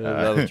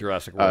was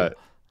Jurassic World.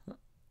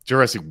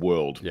 Jurassic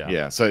World.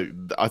 Yeah. So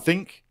I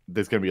think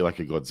there's going to be like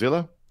a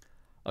Godzilla,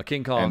 a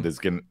King Kong, and there's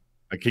going to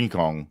a King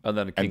Kong, and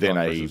then a King Kong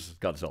versus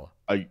Godzilla.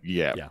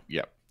 Yeah.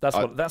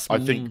 That's I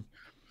think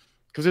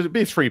because it'd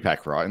be a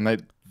 3-pack, right?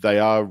 And they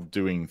are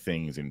doing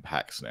things in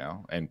packs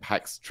now, and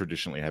packs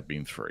traditionally have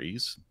been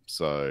 3s.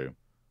 So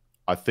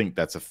I think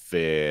that's a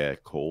fair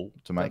call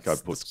to make.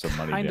 I'd put some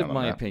money down on that. Kind of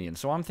my opinion.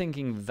 So I'm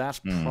thinking that's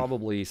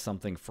probably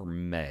something for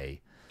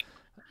May.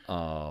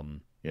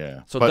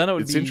 Yeah. So but then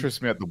it's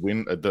interesting about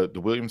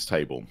the Williams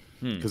table,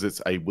 because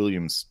it's a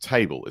Williams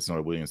table. It's not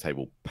a Williams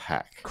table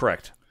pack.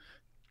 Correct.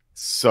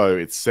 So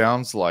it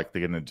sounds like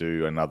they're going to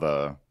do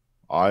another,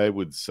 I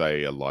would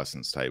say, a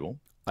licensed table.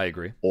 I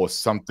agree. Or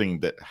something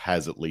that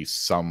has at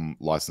least some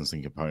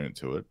licensing component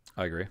to it.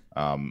 I agree.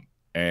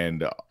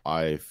 And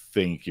I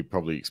think you're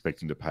probably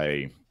expecting to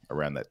pay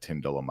around that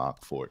 $10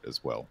 mark for it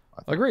as well.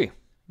 I agree.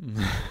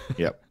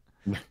 Yep.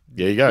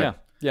 There you go.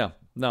 Yeah.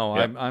 No,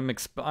 yep.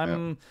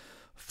 I'm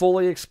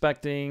fully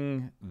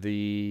expecting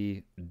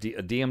the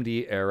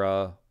DMD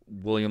era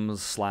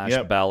Williams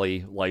 /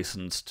 Bally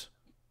licensed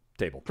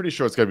table. Pretty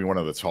sure it's going to be one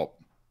of the top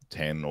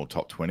 10 or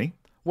top 20.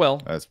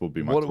 Well, that will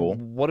be my call.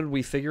 What did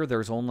we figure?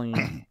 There's only...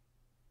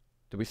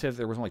 did we say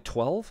there was only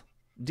 12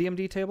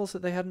 DMD tables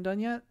that they hadn't done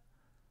yet?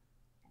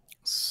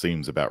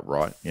 Seems about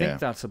right. I think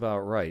that's about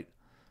right.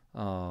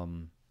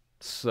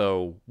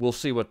 So we'll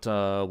see what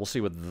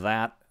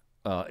that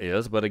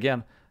is. But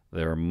again,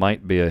 there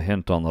might be a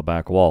hint on the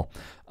back wall.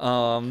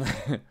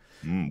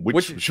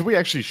 Which should we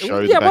actually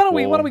show? Yeah, the back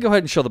wall? Why don't we go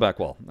ahead and show the back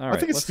wall? All right, I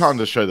think it's time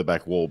to show the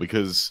back wall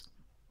because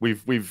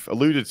we've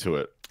alluded to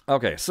it.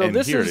 Okay, so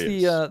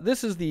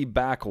this is the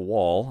back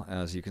wall,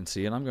 as you can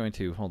see, and I'm going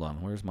to hold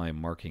on. Where's my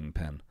marking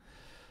pen?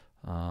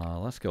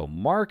 Let's go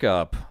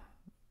markup.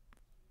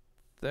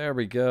 There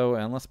we go,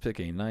 and let's pick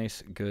a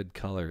nice, good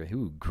color.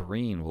 Ooh,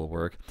 green will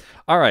work.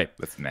 All right.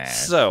 That's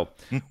nice. So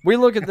we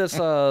look at this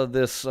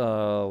this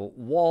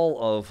wall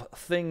of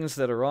things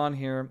that are on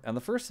here, and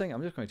the first thing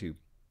I'm just going to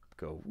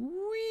go.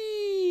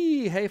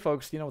 Whee! Hey,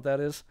 folks, you know what that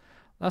is?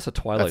 That's a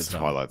Twilight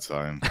Zone. Twilight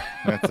Zone.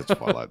 That's a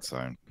Twilight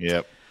Zone.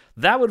 Yep.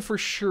 That would for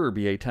sure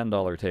be a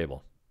 $10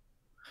 table.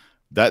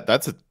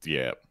 That's a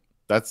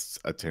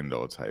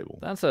 $10 table.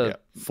 That's a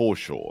for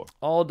sure.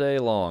 All day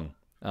long.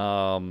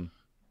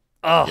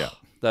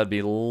 That'd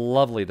be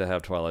lovely to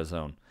have Twilight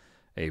Zone,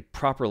 a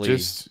properly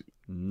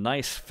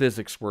nice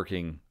physics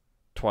working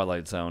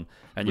Twilight Zone,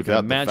 and you can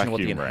imagine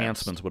what the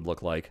enhancements would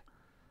look like.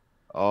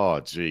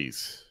 Oh,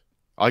 geez,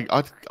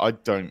 I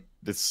don't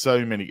there's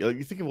so many. Like,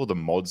 you think of all the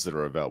mods that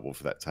are available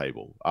for that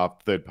table,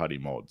 third-party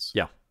mods.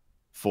 Yeah.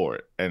 For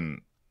it,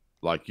 and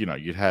like you'd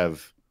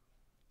have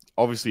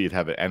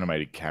an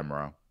animated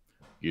camera.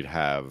 You'd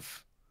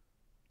have.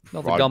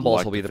 No, the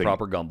gumballs will be the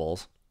proper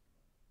gumballs.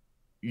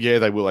 Yeah,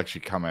 they will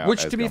actually come out.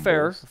 Which, to be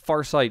fair,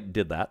 Farsight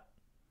did that.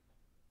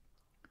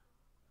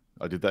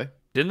 Oh, did they?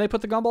 Didn't they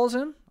put the gumballs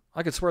in?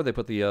 I could swear they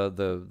put the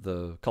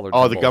colored.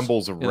 Oh, the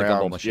gumballs around. The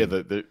gumball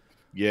machine.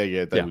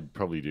 Yeah, they would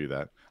probably do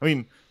that. I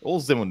mean, all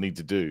them would need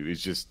to do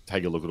is just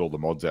take a look at all the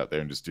mods out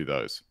there and just do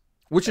those.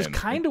 Which is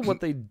kind of what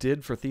they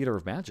did for Theater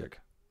of Magic.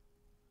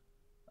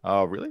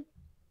 Oh, really?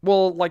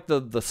 Well, like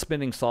the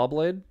spinning saw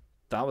blade,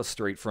 that was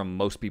straight from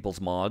most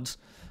people's mods.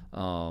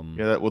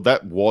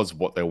 That was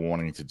what they were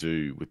wanting to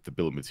do with the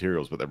bill of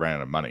materials, but they ran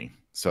out of money,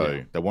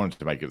 so they wanted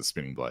to make it a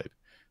spinning blade.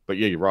 But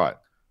yeah, you're right.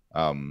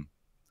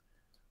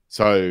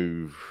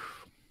 So,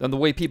 and the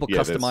way people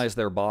customize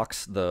their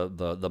box,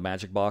 the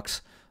magic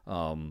box,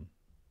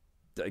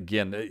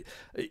 again,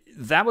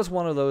 that was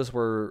one of those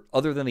where,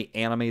 other than the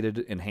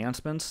animated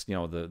enhancements,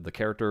 the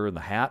character and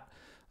the hat,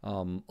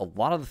 a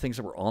lot of the things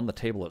that were on the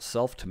table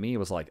itself, to me,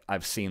 was like,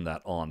 I've seen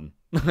that on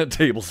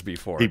tables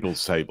before.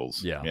 People's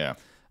tables. Yeah.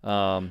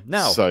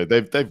 Now, so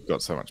they've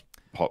got so much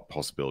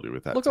possibility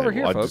with that. Look table. over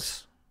here,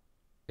 folks.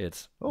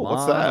 It's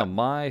what's that?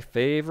 My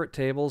favorite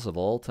tables of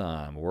all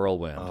time,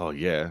 Whirlwind. Oh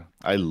yeah,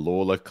 a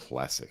Lawler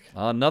classic.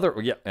 Another,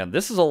 and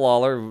this is a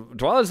Lawler.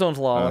 Twilight Zone's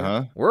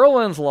Lawler.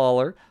 Whirlwind's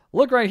Lawler.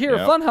 Look right here,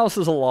 Funhouse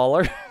is a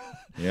Lawler.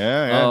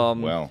 Yeah.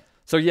 Well.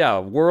 So yeah,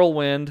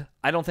 Whirlwind.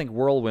 I don't think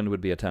Whirlwind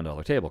would be a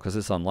 $10 table because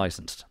it's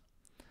unlicensed.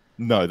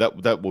 No,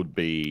 that would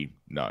be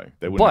no.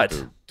 They wouldn't have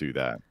to do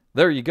that.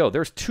 There you go.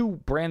 There's two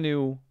brand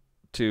new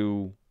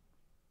to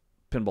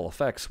Pinball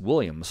Effects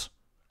Williams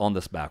on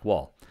this back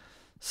wall.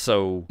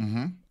 So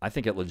I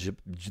think it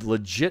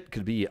legit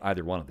could be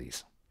either one of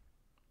these.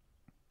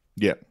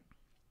 Yeah,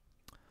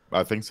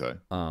 I think so.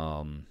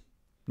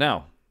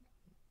 Now,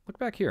 look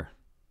back here.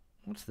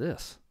 What's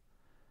this?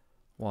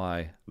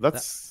 Why?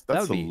 That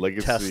would be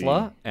legacy.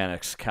 Tesla and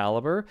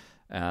Excalibur,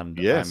 and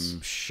yes.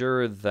 I'm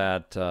sure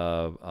that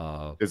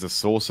there's a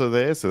saucer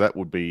there, so that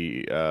would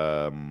be.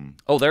 There's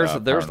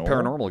the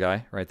paranormal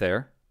guy right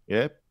there.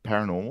 Yeah,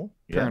 paranormal.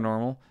 Yeah.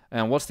 Paranormal.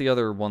 And what's the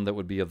other one that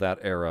would be of that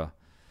era?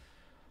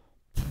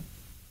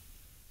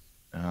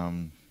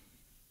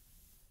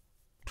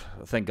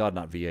 Thank God,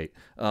 not V8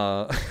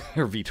 or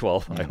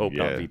V12. I hope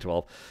not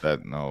V12.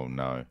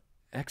 No.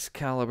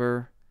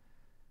 Excalibur,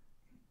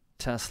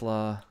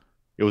 Tesla.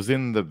 It was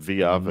in the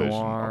VR version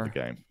of the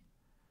game.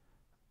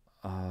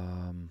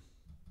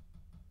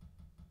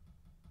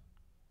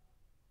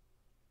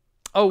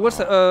 What's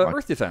the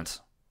Earth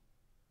Defense?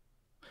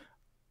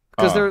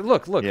 Because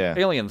look,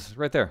 aliens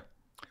right there.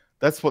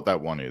 That's what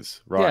that one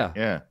is, right?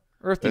 Yeah.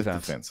 Earth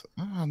Defense.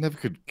 I never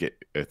could get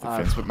Earth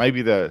Defense, but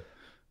maybe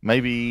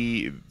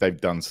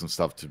they've done some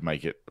stuff to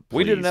make it.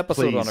 We did an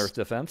episode on Earth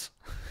Defense.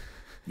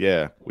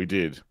 Yeah, we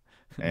did,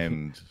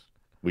 and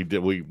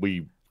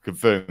we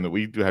confirmed that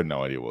we had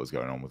no idea what was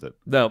going on with it.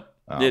 No,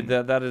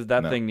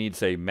 that thing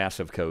needs a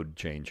massive code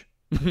change.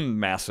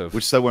 Massive.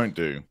 Which they won't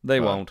do. They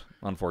won't,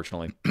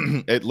 unfortunately.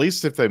 At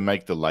least if they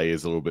make the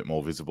layers a little bit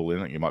more visible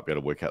in it, you might be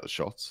able to work out the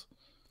shots.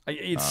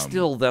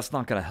 That's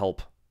not going to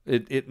help.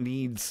 It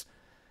needs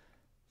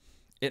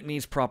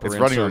proper it's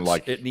inserts. Running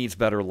on it needs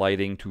better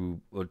lighting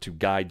to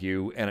guide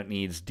you, and it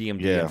needs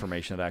DMD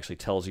information that actually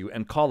tells you,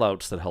 and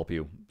call-outs that help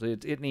you.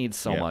 It needs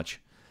so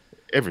much.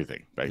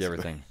 Everything, basically.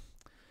 Everything.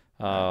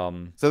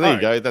 So there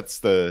you go.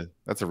 That's a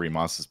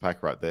remasters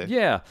pack right there.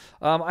 Yeah.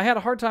 I had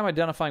a hard time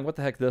identifying what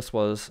the heck this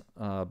was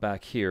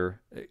back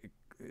here.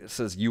 It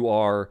says "you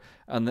are,"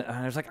 and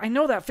I was like, I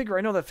know that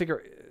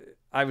figure.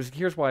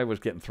 Here's why I was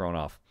getting thrown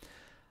off.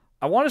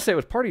 I want to say it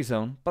was Party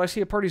Zone, but I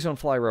see a Party Zone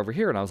flyer over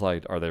here, and I was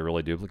like, are they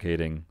really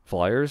duplicating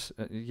flyers?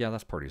 Yeah,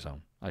 that's Party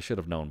Zone. I should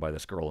have known by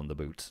this girl in the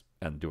boots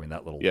and doing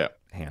that little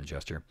hand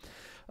gesture.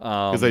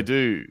 Because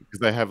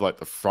they have like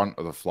the front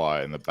of the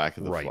flyer and the back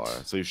of the flyer.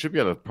 So you should be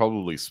able to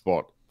probably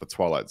spot the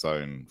Twilight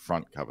Zone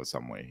front cover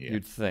somewhere here.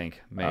 You'd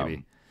think,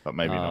 maybe. But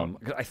maybe not.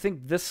 I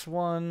think this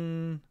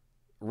one,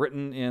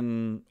 written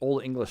in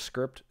Old English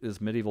script, is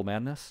Medieval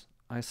Madness,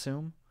 I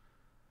assume.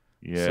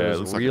 Yeah, so it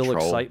looks real like a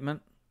troll.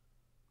 Excitement.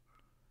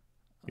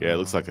 Yeah, it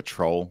looks like a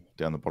troll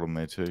down the bottom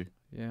there too.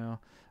 Yeah.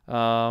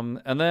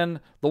 And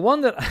then the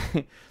one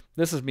that...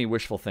 this is me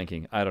wishful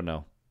thinking. I don't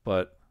know.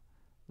 But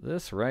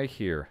this right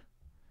here.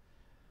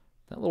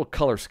 That little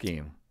color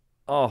scheme.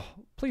 Oh,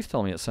 please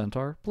tell me it's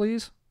Centaur.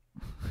 Please.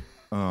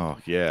 Oh,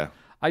 yeah.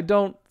 I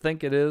don't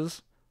think it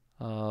is.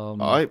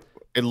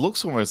 It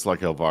looks almost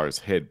like Elvira's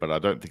head, but I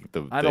don't think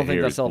I don't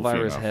think that's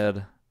Elvira's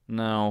head.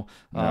 No.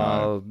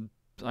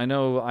 I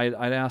know I'd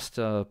asked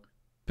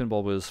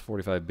Pinball Wiz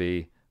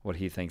 45B what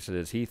he thinks it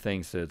is. He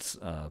thinks it's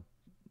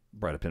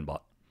Bride of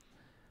Pinbot.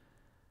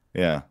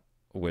 Yeah.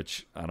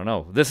 Which, I don't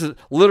know. This is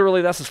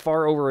literally, that's as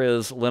far over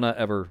as Lena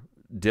ever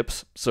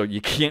dips, so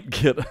you can't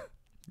get...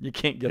 You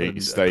can't get it.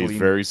 He stays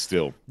very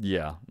still.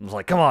 Yeah. It's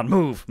like, come on,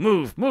 move.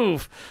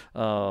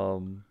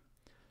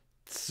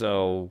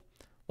 So,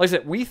 like I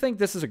said, we think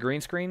this is a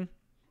green screen.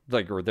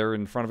 or they're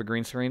in front of a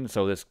green screen,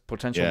 so there's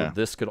potential that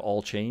this could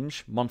all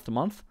change month to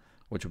month,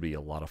 which would be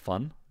a lot of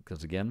fun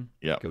because, again,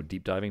 go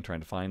deep diving, trying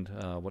to find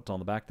what's on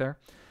the back there.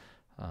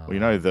 Well, you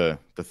know, the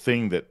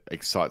thing that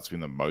excites me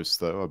the most,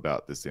 though,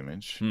 about this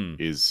image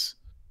is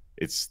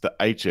it's the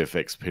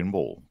HFX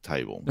pinball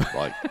table.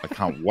 Like, I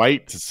can't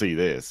wait to see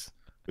this.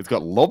 It's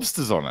got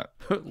lobsters on it.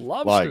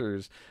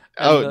 Lobsters.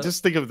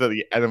 Just think of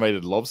the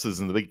animated lobsters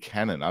and the big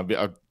cannon.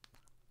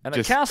 And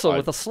a castle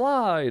with a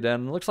slide,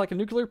 and looks like a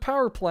nuclear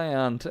power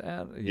plant.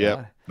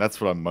 And,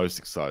 that's what I'm most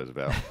excited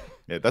about.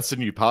 Yeah, that's the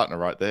new partner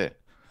right there.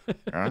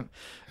 All right.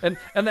 and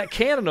that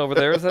cannon over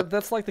there,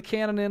 that's like the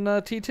cannon in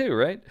T2,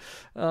 right?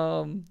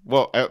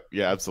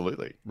 Yeah,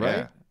 absolutely. Right?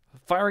 Yeah.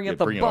 Firing at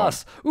the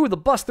bus. Ooh, the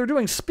bus, they're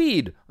doing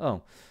speed.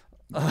 Oh.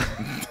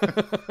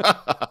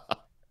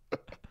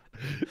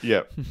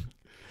 Yep.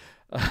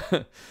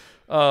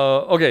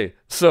 Okay,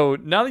 so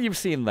now that you've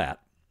seen that,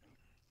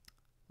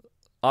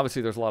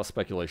 obviously there's a lot of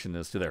speculation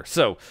as to there.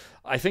 So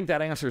I think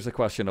that answers the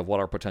question of what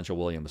our potential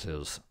Williams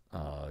is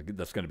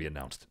that's going to be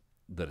announced.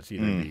 That it's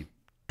either the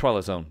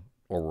Twilight Zone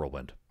or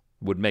Whirlwind.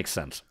 Would make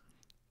sense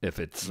if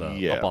it's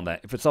up on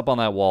that. If it's up on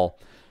that wall,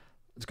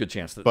 it's a good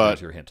chance that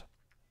there's your hint.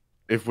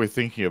 If we're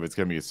thinking of it's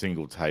going to be a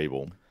single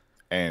table,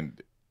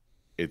 and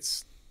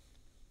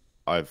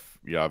I've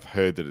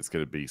heard that it's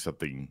going to be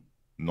something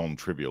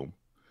non-trivial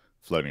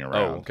floating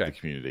around the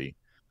community.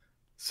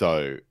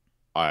 So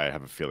I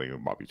have a feeling it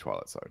might be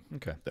Twilight Zone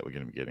that we're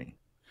going to be getting.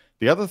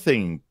 The other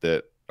thing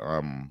that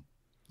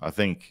I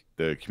think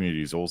the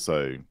community is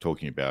also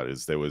talking about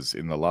is there was,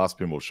 in the last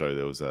pinball show,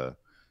 there was a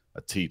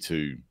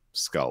T2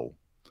 skull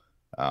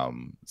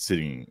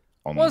sitting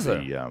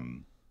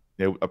on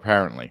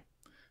apparently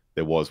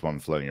there was one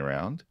floating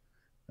around.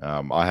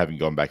 I haven't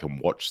gone back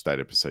and watched that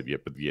episode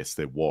yet, but yes,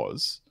 there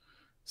was.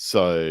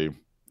 So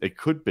it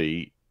could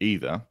be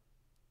either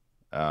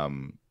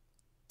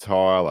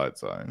Twilight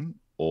Zone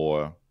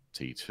or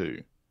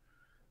T2.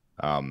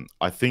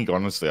 I think,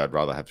 honestly, I'd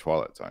rather have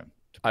Twilight Zone,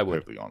 to be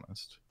perfectly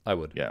honest. I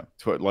would. Yeah.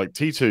 Like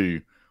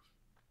T2,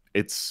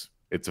 it's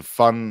a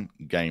fun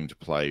game to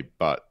play,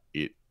 but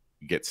it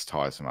gets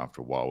tiresome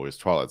after a while, whereas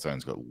Twilight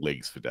Zone's got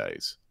legs for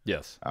days.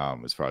 Yes.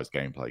 As far as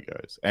gameplay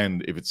goes.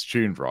 And if it's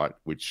tuned right,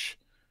 which,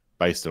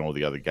 based on all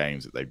the other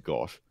games that they've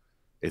got,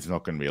 it's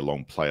not going to be a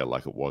long player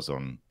like it was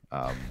on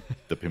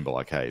the Pinball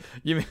Arcade.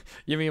 You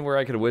mean where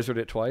I could wizard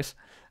it twice?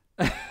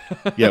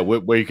 Yeah,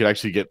 where you could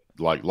actually get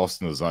like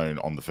lost in the zone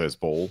on the first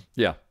ball.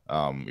 Yeah.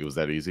 It was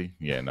that easy.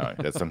 Yeah, no,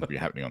 that's not going to be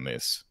happening on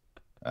this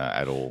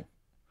at all.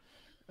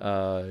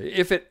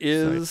 If it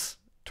is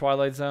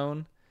Twilight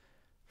Zone,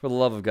 for the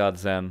love of God,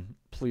 Zen,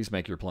 please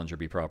make your plunger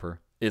be proper.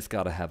 It's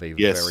got to have a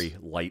very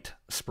light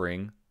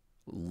spring.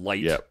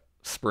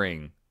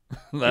 Spring.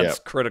 That's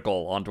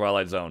critical on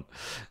Twilight Zone.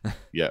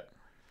 Yeah.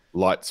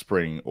 Light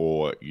spring,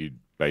 or you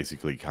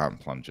basically can't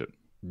plunge it.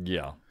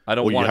 Yeah. I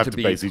don't want it to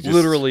be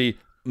literally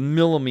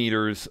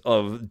millimeters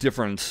of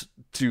difference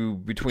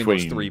between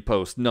those three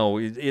posts. No,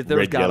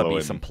 there's got to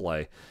be some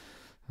play.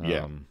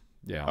 Yeah.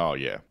 Oh,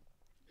 yeah.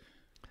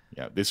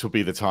 Yeah, this will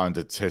be the time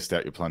to test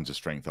out your plunger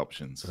strength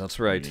options. That's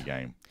right. In your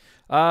game.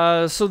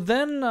 So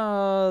then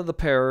the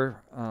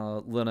pair,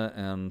 Lina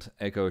and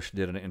Ekosh,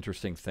 did an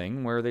interesting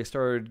thing where they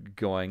started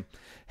going,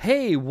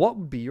 hey, what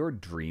would be your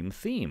dream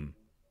theme?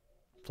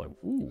 It's like,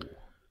 ooh,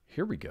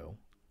 here we go.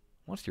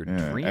 What's your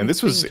dream and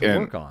this was theme to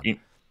work on?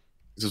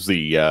 This was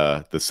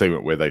the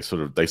segment where they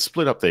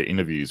split up their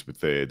interviews with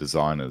their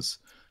designers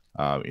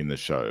in the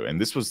show.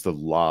 And this was the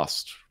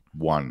last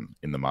one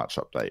in the March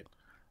update.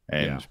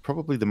 And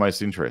probably the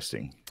most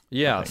interesting.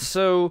 Yeah,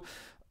 so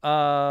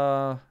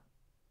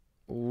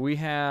we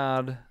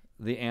had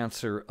the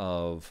answer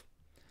of,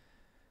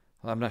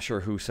 I'm not sure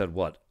who said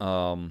what.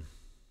 I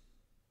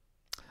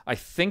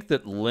think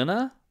that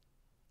Lina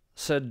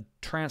said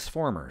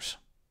Transformers.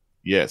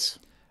 Yes.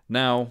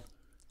 Now,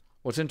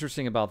 what's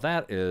interesting about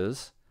that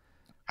is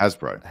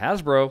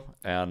Hasbro,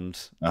 and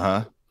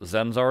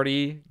Zen's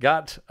already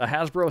got a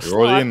Hasbro slot. They're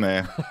already in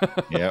there.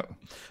 Yep.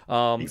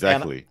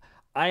 Exactly.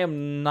 I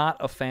am not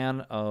a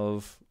fan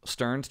of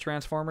Stern's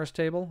Transformers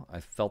table.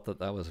 I felt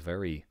that was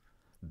very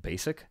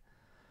basic.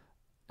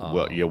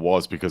 Well, it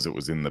was because it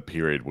was in the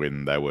period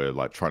when they were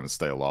like trying to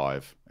stay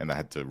alive, and they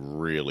had to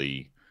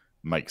really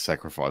make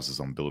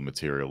sacrifices on bill of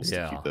materials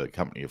to keep the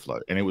company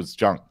afloat. And it was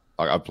junk.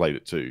 I played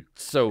it too.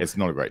 So it's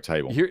not a great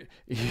table.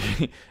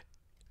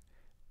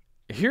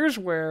 Here's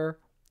where,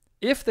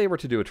 if they were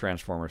to do a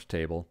Transformers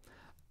table,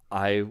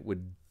 I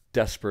would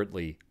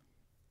desperately,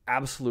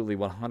 absolutely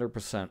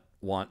 100%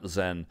 want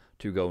Zen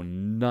to go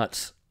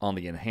nuts on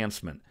the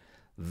enhancement.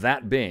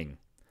 That being,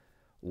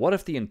 what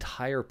if the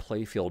entire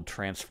playfield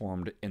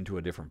transformed into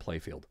a different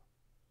playfield?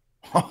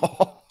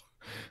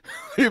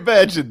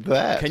 Imagine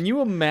that. Can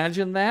you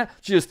imagine that?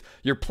 Just,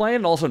 you're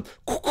playing and all of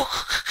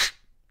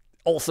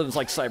a sudden it's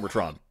like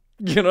Cybertron.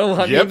 You know,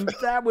 I mean,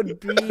 that would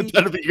be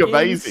that'd be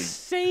amazing.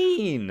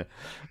 Insane.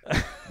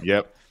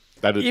 Yep.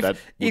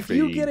 If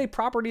you get a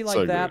property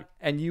like that,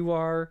 and you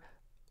are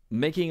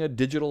making a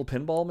digital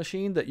pinball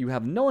machine that you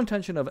have no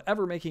intention of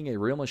ever making a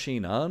real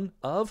machine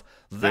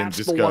that's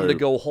the one to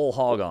go whole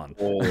hog on.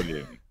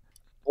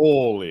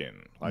 All in.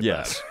 Like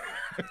yes.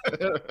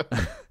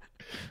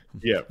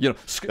 Yeah. You know,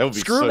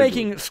 screw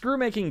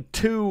making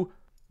 2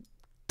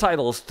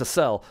 titles to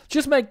sell.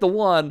 Just make the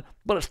one,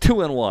 but it's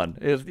 2 in 1.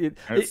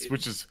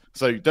 Which is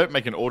so you don't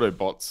make an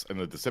Autobots and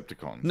a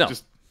Decepticons. No.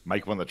 Just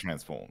make one that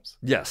transforms.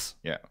 Yes.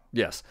 Yeah.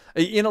 Yes.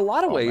 In a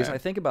lot of ways, man. I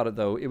think about it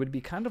though, it would be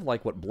kind of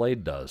like what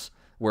Blade does,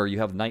 where you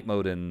have night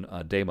mode and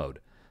day mode.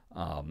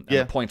 And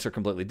the points are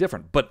completely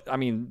different. But I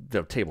mean,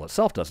 the table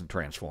itself doesn't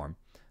transform.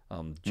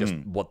 Just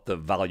what the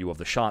value of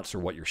the shots or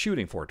what you're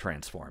shooting for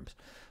transforms.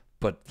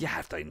 But yeah,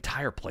 if the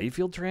entire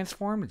playfield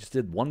transformed, it just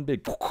did one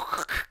big,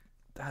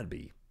 that'd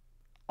be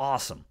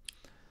awesome.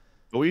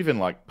 Or even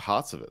like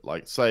parts of it.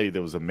 Like say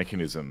there was a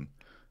mechanism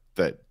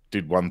that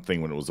did one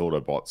thing when it was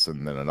Autobots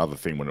and then another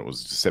thing when it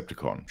was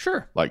Decepticon.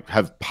 Sure. Like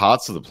have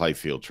parts of the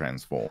playfield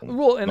transform.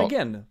 Well, and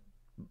again,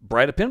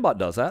 BlahCade Pinball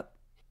does that.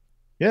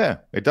 Yeah,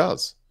 it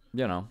does.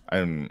 You know.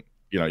 And,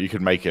 you know, you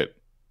could make it,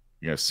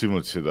 you know,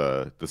 similar to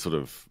the sort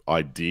of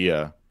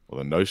idea or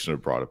the notion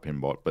of BlahCade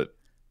Pinball, but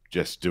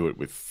just do it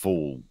with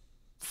full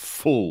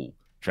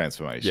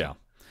transformation. Yeah.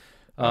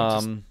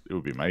 It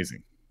would be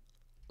amazing.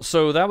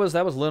 So that was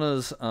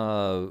Lina's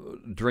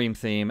dream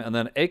theme, and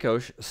then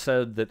Akosh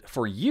said that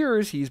for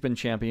years he's been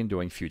championing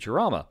doing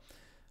Futurama,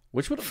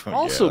 which would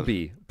also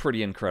be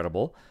pretty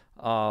incredible.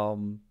 I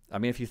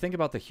mean, if you think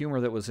about the humor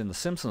that was in the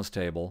Simpsons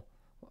table,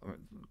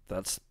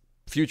 that's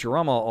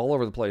Futurama all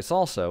over the place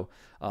also.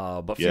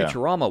 But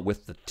Futurama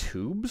with the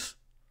tubes,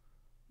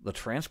 the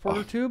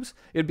transporter tubes,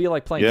 it'd be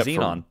like playing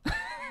Xenon.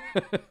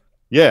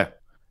 Yeah.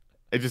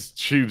 It just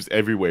tubes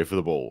everywhere for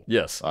the ball.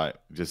 Yes.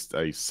 Just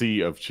a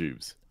sea of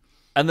tubes.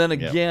 And then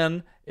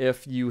again,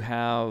 if you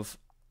have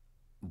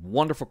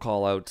wonderful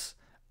call-outs,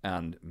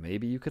 and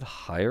maybe you could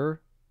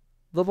hire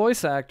the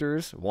voice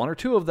actors, 1 or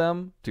 2 of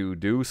them, to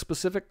do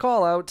specific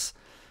call-outs.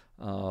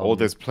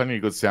 There's plenty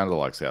of good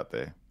sound-alikes out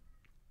there.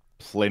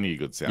 Plenty of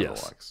good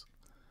sound-alikes. Yes.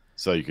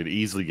 So you could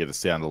easily get a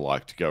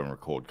sound-alike to go and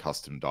record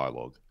custom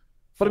dialogue.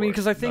 But I mean,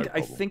 because I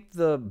think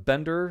the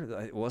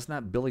Bender, wasn't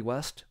that Billy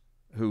West,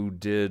 who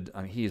did,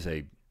 I mean, he's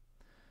a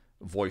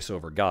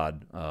voiceover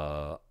god.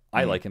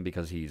 I like him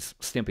because he's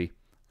Stimpy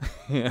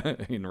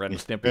in Ren and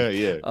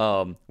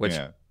Stimpy. Which,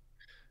 if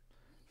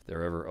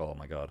they're ever, oh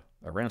my god,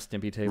 a Ren and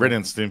Stimpy table. Ren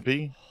and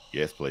Stimpy?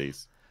 Yes,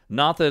 please.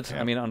 Not that,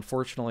 I mean,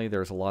 unfortunately,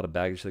 there's a lot of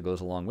baggage that goes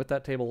along with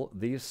that table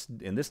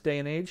in this day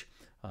and age.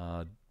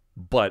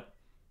 But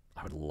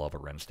I would love a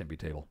Ren and Stimpy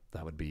table.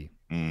 That would be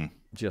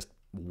just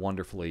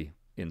wonderfully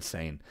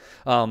insane.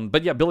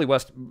 But yeah, Billy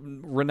West,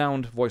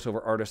 renowned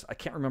voiceover artist. I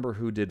can't remember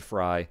who did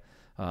Fry,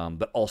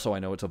 but also I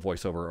know it's a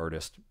voiceover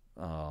artist.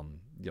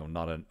 You know,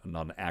 not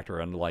an actor.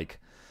 Unlike,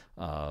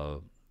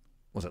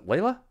 was it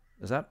Layla?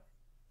 Is that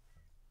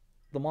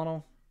the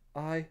mono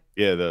eye?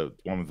 Yeah, the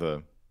one with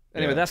the.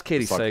 Anyway, that's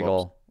Katie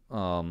Sagal.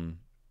 You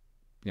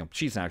know,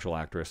 she's an actual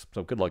actress,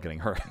 so good luck getting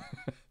her.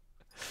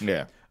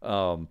 Yeah.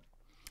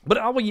 But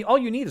all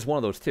you need is one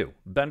of those two,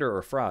 Bender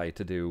or Fry,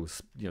 to do,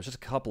 you know, just a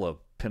couple of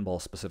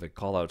pinball-specific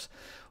callouts.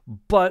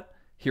 But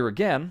here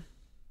again,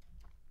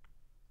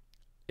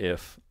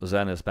 if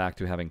Zen is back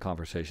to having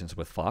conversations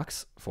with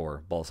Fox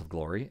for Balls of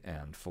Glory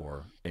and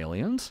for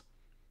Aliens,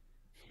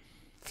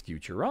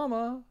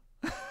 Futurama.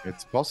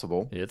 It's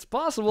possible. It's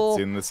possible.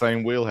 It's in the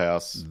same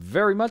wheelhouse.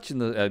 Very much in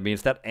the. I mean,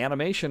 it's that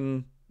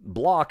animation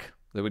block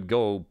that would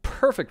go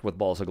perfect with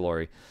Balls of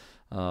Glory.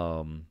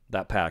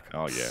 That pack.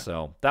 Oh yeah.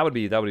 So that would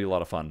be a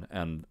lot of fun.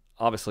 And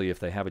obviously, if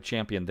they have a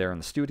champion there in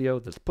the studio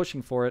that's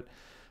pushing for it,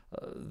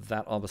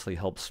 that obviously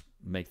helps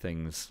make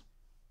things.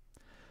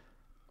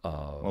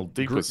 Well,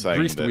 Deep was saying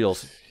greased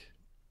wheels.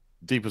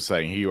 Deep was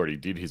saying he already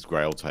did his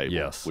Grail table,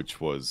 yes,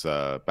 which was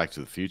Back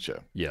to the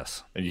Future.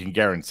 Yes, and you can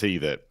guarantee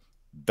that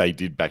they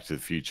did Back to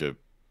the Future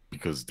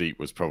because Deep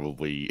was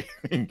probably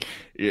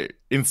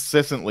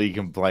incessantly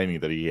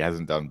complaining that he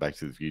hasn't done Back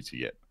to the Future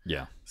yet.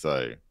 Yeah.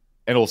 So.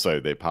 And also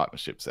their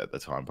partnerships at the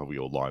time probably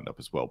all lined up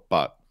as well.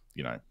 But,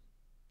 you know.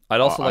 I'd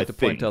also like to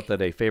point out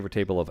that a favorite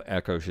table of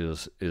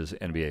Akosh's is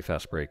NBA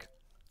Fast Break.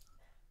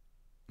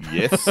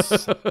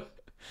 Yes.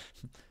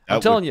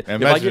 I'm telling you.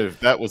 Imagine if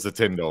that was the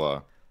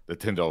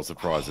 $10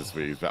 surprise this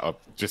week.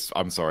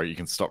 I'm sorry, you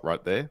can stop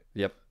right there.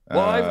 Yep. Well,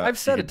 I've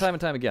said it time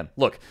and time again.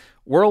 Look,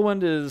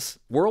 Whirlwind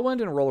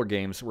and Roller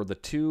Games were the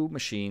two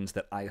machines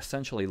that I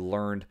essentially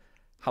learned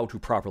how to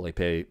properly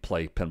play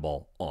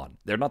pinball on.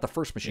 They're not the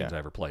first machines I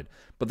ever played,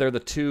 but they're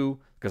the two,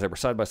 because they were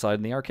side by side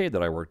in the arcade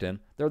that I worked in,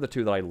 they're the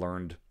two that I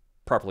learned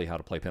properly how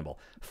to play pinball.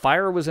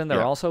 Fire was in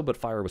there also, but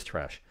Fire was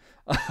trash.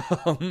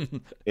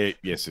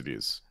 Yes, it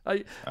is.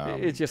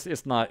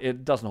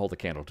 It doesn't hold a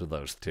candle to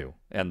those two.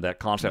 And that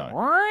constant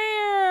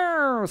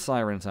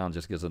siren sound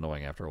just gets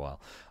annoying after a while.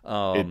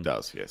 It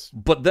does, yes.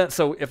 But then,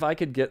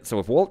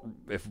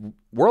 if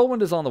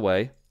Whirlwind is on the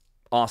way,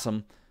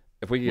 awesome.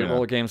 If we can get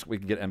Roller Games, we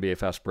can get NBA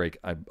Fast Break.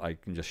 I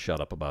can just shut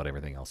up about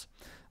everything else.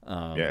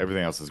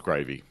 Everything else is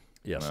gravy.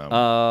 Yes.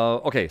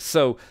 Okay,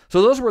 so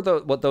those were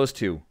what those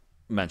two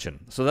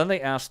mention. So then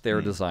they asked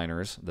their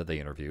designers that they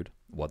interviewed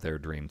what their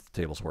dream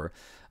tables were.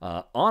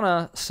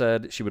 Anna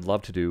said she would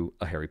love to do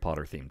a Harry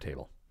Potter themed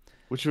table.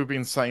 Which we've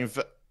been saying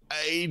for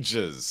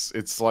ages.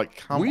 It's like,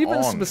 come on. We've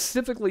been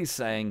specifically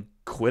saying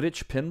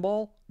Quidditch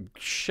pinball?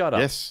 Shut up.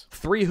 Yes.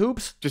 3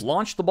 hoops? Just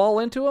launch the ball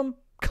into them?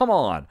 Come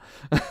on.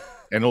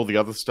 And all the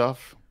other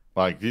stuff.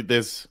 Like,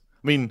 there's...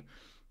 I mean,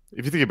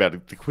 if you think about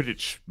it, the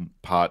Quidditch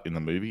part in the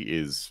movie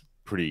is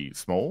pretty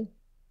small,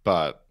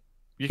 but...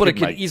 it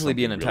could easily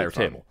be an entire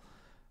table.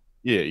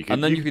 Yeah, you could.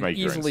 And then you could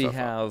easily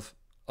have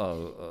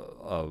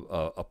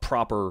a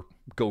proper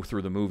go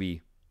through the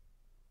movie,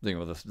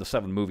 the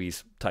 7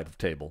 movies type of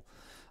table.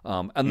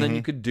 And then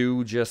you could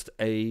do just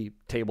a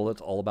table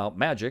that's all about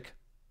magic,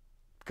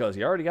 because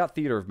you already got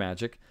Theater of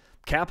Magic.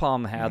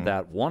 Capcom had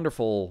that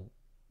wonderful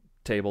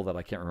table that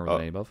I can't remember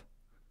the name of.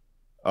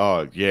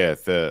 Oh, yeah,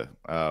 the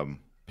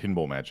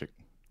Pinball Magic.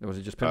 Was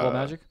it just Pinball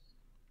Magic?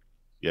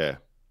 Yeah.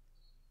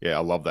 Yeah,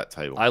 I love that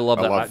table. I love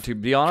that. To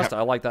be honest,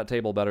 I like that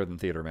table better than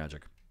Theater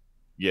Magic.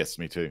 Yes,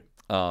 me too.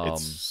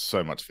 It's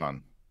so much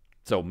fun.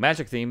 So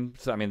Magic theme.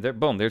 So, I mean,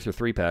 boom, there's your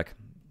 3-pack.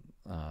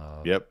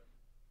 Yep.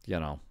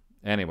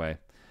 Anyway.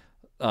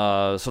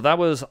 So that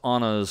was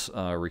Anna's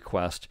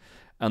request.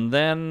 And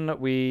then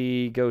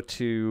we go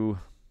to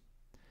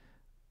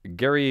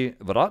Gary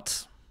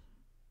Varatz.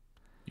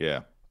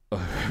 Yeah.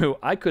 Who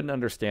I couldn't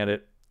understand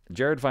it.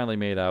 Jared finally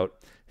made out.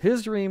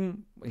 His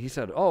dream, he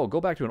said, go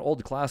back to an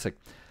old classic.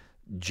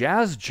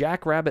 Jazz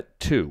Jackrabbit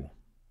 2.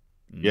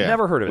 Yeah.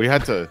 Never heard of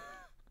it.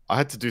 I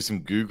had to do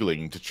some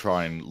Googling to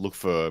try and look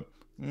for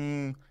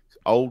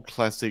old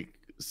classic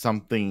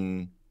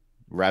something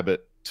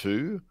Rabbit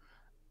 2.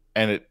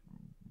 And it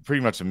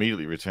pretty much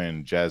immediately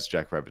returned Jazz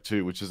Jackrabbit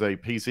 2, which is a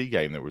PC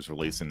game that was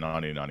released in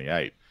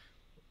 1998.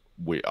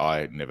 I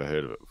had never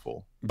heard of it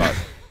before. But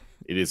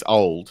it is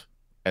old,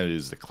 and it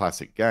is the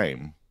classic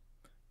game.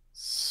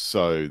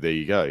 So there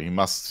you go. He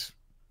must...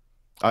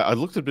 I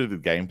looked at a bit of the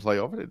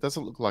gameplay of it. It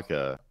doesn't look like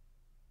a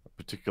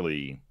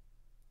particularly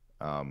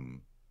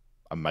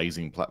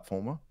amazing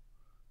platformer,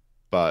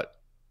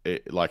 but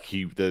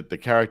the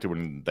character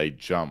when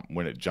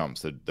it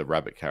jumps, the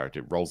rabbit character,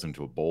 it rolls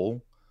into a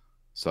ball.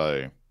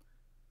 So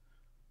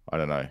I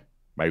don't know.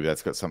 Maybe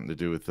that's got something to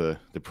do with the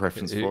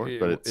preference for it.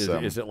 But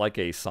is it like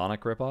a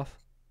Sonic ripoff?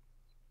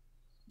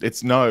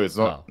 It's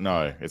not.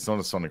 No, it's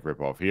not a Sonic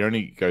ripoff. He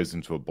only goes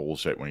into a ball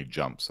shape when he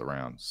jumps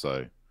around.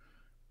 So.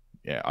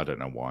 Yeah, I don't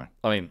know why.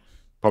 I mean,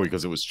 probably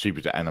because it was cheaper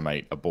to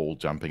animate a ball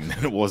jumping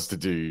than it was to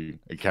do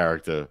a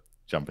character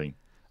jumping.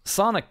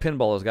 Sonic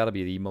pinball has got to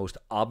be the most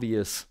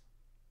obvious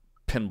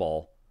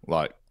pinball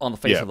on the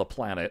face of the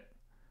planet.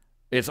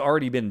 It's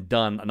already been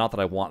done. Not that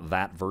I want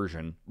that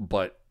version,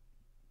 but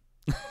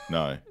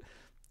no.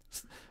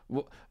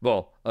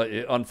 Well,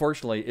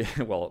 fortunately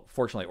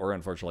or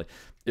unfortunately,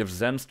 if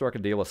Zen struck a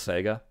deal with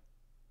Sega,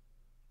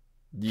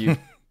 you.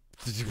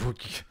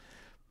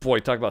 Boy,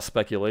 talk about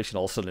speculation.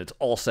 All of a sudden, it's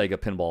all Sega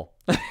pinball.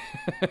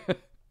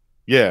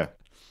 Yeah.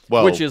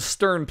 Well, which is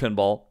Stern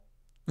pinball.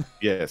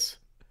 Yes.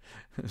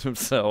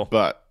 So.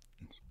 But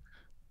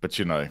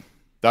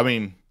I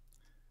mean,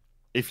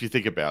 if you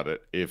think about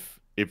it, if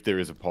there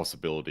is a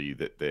possibility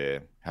that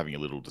they're having a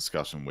little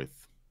discussion with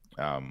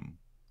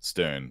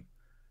Stern,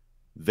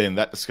 then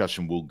that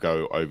discussion will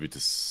go over to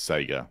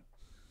Sega.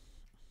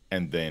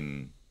 And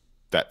then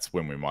that's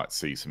when we might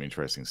see some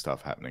interesting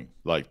stuff happening.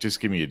 Like, just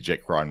give me a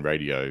jet grind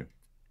radio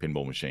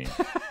pinball machine,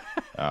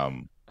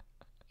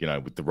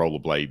 with the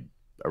rollerblade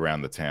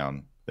around the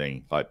town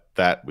thing, like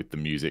that, with the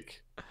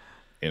music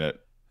in it.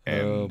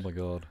 And oh my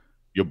god,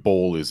 your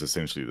ball is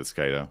essentially the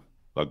skater,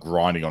 like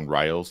grinding on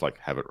rails, like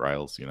Habit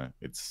rails.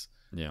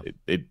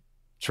 It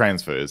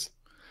transfers.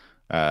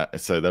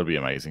 So that'll be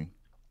amazing.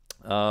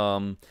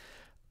 The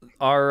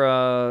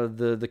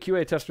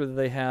QA tester that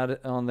they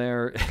had on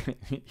there,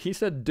 he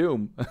said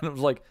Doom, and I was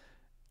like,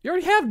 you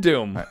already have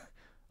Doom.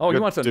 He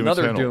wants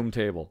another Eternal. Doom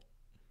table.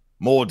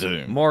 More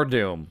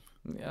Doom.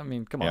 I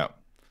mean, come on. Yep.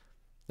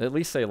 At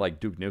least say like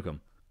Duke Nukem.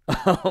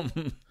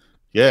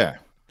 Yeah,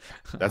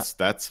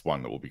 that's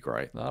one that will be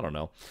great. I don't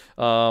know.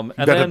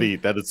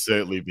 That'd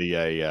certainly be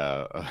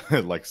a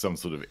like some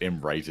sort of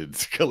M-rated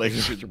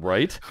collection,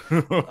 right?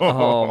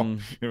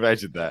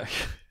 Imagine that.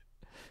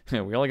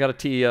 Yeah, we only got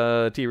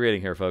a T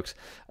rating here, folks.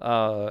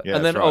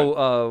 And then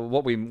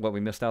what we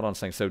missed out on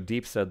saying. So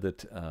Deep said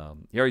that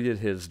he already did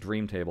his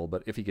dream table,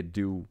 but if he could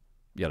do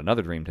yet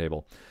another dream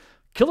table.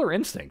 Killer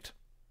Instinct,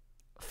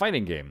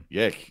 fighting game.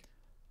 Yeah,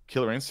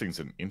 Killer Instinct's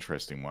an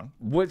interesting one.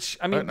 Which,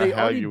 I mean, they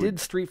already did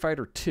Street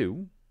Fighter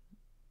 2,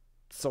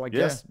 so I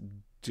guess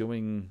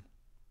doing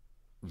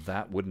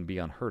that wouldn't be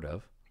unheard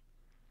of.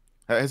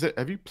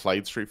 Have you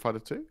played Street Fighter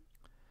 2?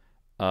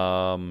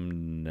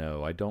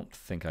 No, I don't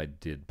think I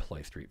did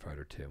play Street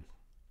Fighter 2.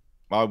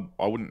 I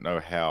wouldn't know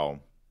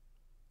how.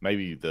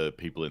 Maybe the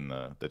people in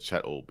the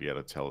chat will be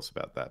able to tell us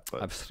about that.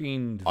 But I've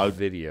seen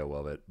video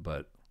of it,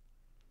 but...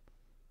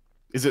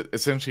 Is it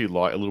essentially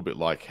like a little bit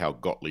like how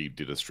Gottlieb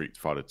did a Street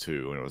Fighter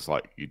 2, and it was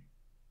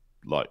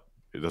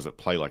does it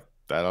play like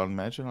that? I'd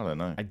imagine. I don't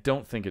know. I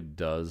don't think it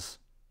does.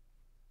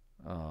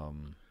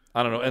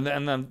 I don't know.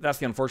 And then that's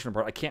the unfortunate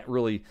part. I can't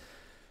really.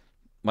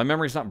 My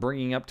memory's not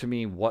bringing up to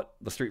me what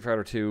the Street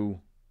Fighter 2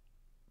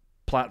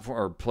 platform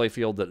or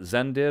playfield that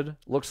Zen did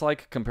looks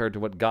like compared to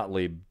what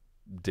Gottlieb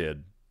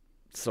did.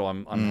 So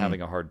I'm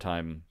having a hard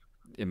time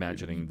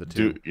imagining the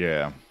two.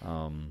 Yeah.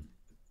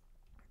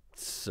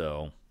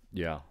 So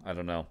yeah, I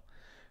don't know.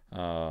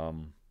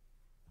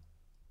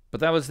 But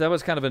that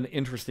was kind of an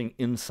interesting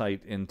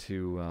insight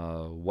into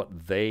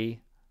what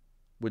they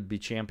would be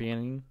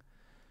championing.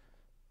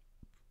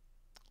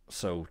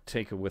 So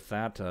take with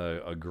that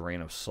a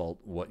grain of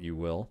salt, what you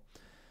will.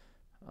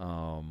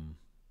 I'm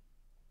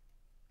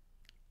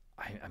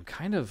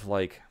kind of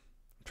like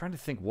trying to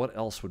think what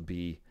else would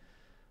be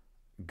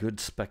good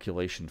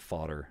speculation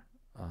fodder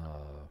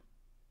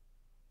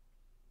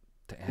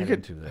to add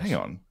into this.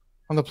 Hang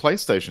on the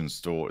PlayStation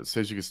Store, it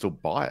says you can still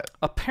buy it.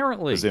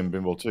 Apparently, Zen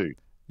Pinball 2.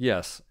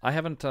 Yes, I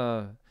haven't.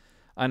 I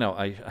know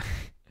I.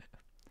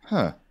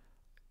 Huh.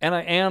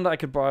 And I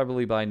could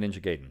probably buy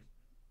Ninja Gaiden.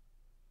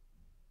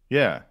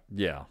 Yeah.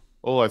 Yeah.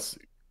 All I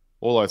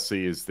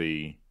see is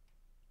the.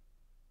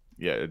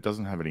 Yeah, it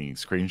doesn't have any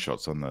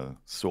screenshots on the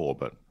store,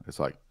 but it's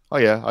like, oh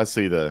yeah, I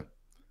see the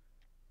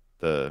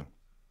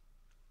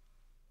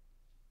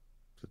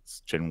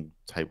it's general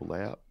table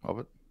layout of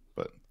it,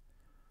 but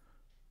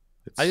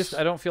I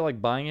don't feel like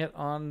buying it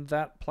on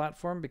that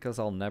platform because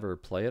I'll never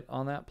play it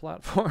on that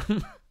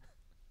platform.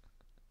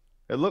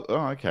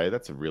 Okay,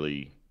 that's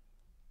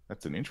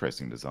an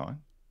interesting design.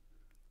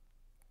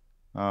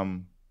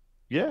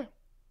 Yeah,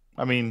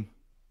 I mean,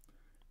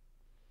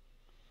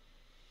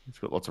 it's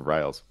got lots of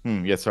rails.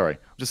 Yeah, sorry,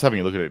 I'm just having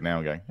a look at it now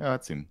and going, oh,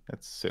 that's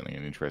certainly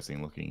an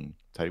interesting looking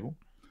table.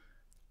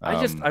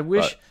 I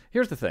wish.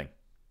 Here's the thing.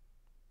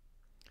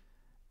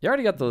 You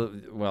already got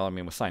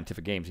with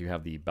Scientific Games, you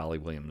have the Bally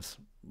Williams,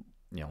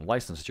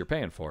 license that you're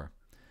paying for.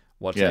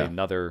 What's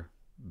another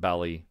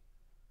Bally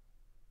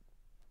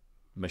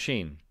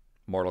machine?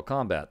 Mortal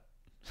Kombat.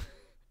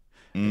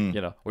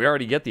 We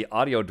already get the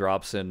audio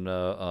drops in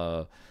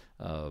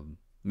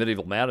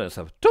Medieval Madness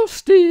of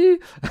Toasty.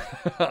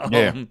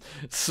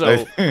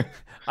 So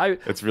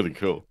it's really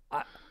cool.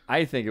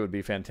 I think it would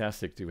be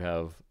fantastic to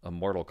have a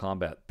Mortal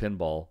Kombat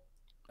pinball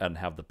and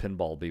have the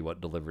pinball be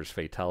what delivers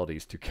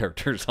fatalities to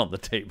characters on the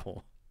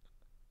table.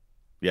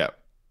 Yeah.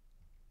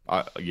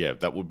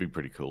 That would be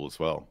pretty cool as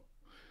well.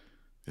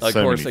 Of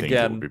course,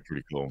 again, would be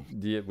pretty cool.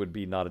 It would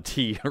be not a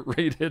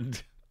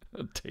T-rated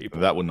table.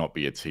 That would not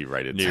be a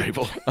T-rated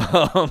table.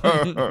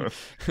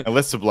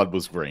 Unless the blood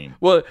was green.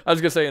 Well, I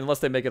was going to say, unless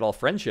they make it all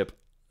friendship.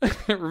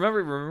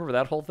 Remember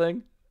that whole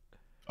thing?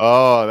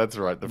 Oh, that's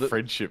right. The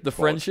friendship. The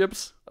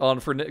friendships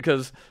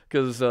because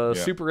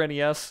Super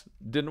NES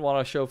didn't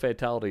want to show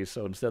fatalities,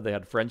 so instead they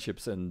had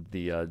friendships, and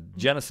the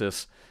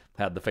Genesis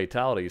had the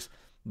fatalities,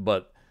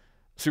 but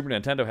Super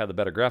Nintendo had the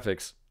better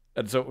graphics,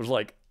 and so it was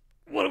like,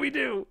 what do we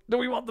do? Do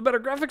we want the better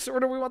graphics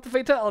or do we want the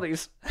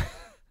fatalities?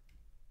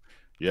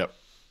 Yep.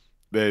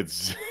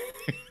 There's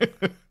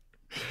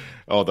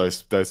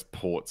those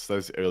ports,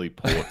 those early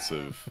ports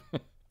of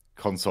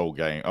console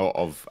game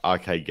of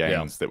arcade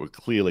games that were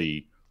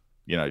clearly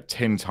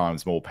 10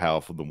 times more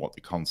powerful than what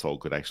the console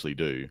could actually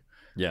do.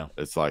 Yeah.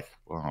 It's like,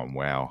 oh,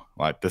 wow.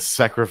 Like, the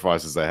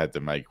sacrifices they had to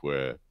make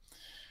were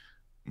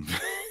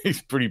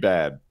it's pretty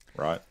bad,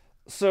 right?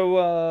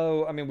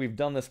 So, we've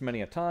done this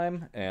many a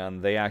time,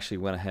 and they actually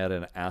went ahead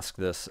and asked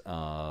this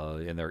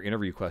in their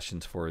interview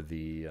questions for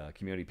the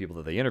community people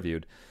that they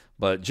interviewed.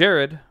 But,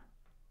 Jared,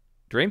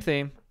 dream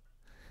theme,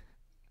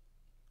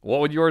 what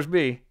would yours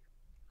be?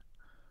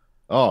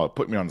 Oh,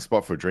 put me on the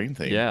spot for a dream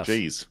theme. Yes.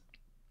 Jeez.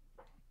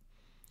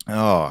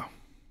 Oh,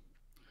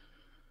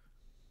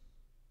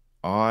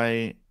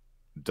 I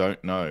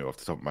don't know off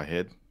the top of my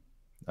head.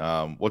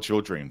 What's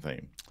your dream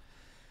theme?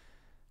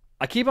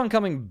 I keep on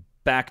coming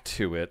back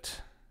to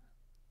it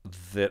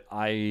that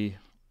I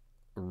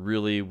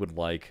really would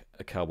like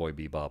a Cowboy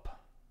Bebop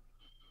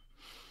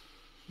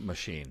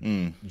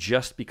machine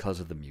just because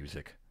of the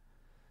music.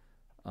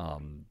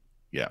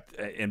 Yeah.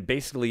 And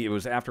basically it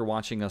was after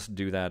watching us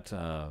do that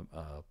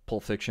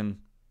Pulp Fiction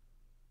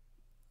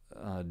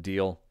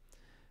deal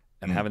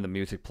and having the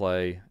music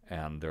play,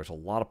 and there's a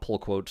lot of pull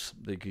quotes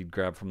that you could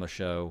grab from the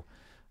show.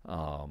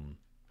 I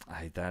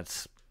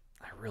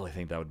really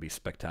think that would be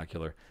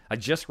spectacular. I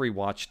just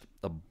rewatched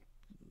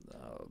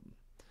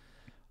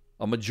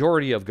a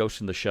majority of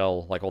Ghost in the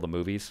Shell, like all the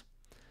movies,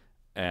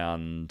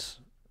 and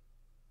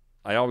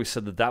I always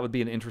said that would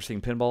be an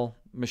interesting pinball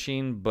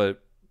machine,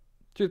 but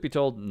truth be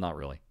told, not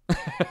really.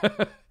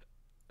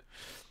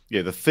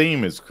 Yeah, the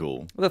theme is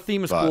cool. The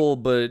theme is cool,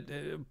 but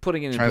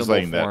putting it in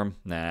pinball form,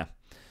 nah.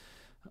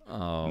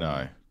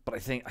 No.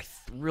 But I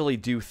really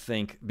do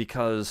think,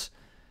 because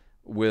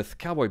with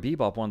Cowboy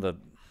Bebop,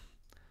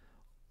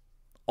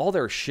 all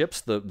their ships,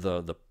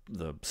 the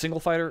single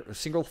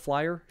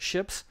flyer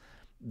ships,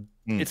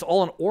 it's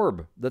all an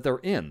orb that they're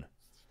in.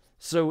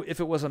 So if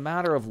it was a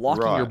matter of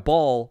locking your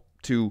ball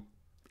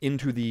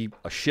into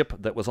a ship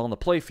that was on the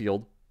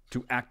playfield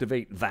to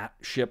activate that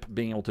ship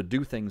being able to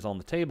do things on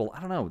the table,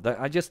 I don't know.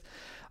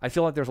 I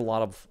feel like there's a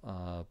lot of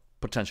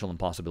potential and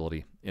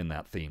possibility in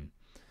that theme.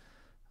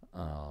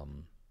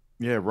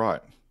 Yeah,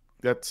 right.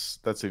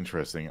 That's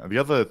interesting. The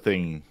other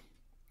thing,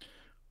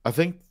 I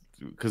think,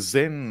 because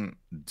Zen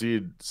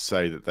did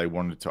say that they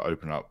wanted to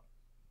open up,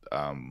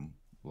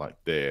 like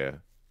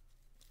their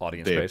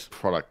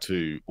product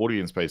to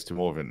audience base to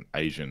more of an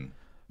Asian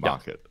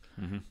market,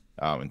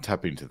 and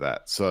tap into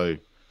that. So,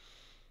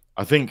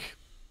 I think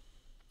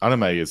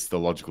anime is the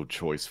logical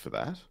choice for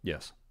that.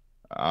 Yes.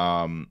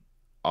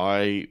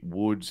 I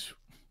would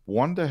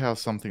wonder how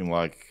something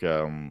like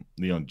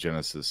Neon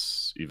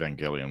Genesis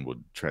Evangelion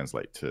would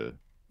translate to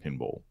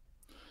pinball,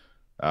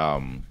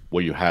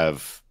 where you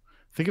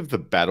think of the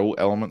battle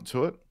element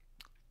to it.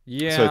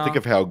 Yeah. So think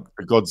of how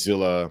the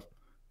Godzilla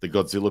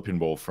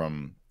pinball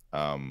from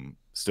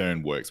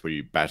Stern works, where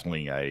you're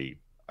battling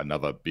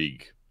another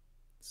big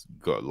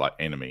like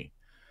enemy.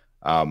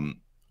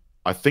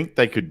 I think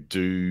they could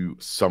do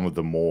some of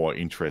the more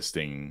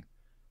interesting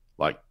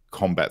like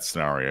combat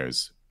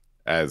scenarios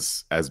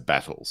as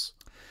battles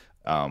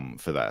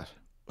for that.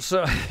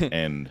 So,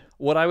 and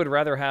what I would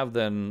rather have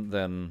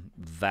than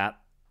that,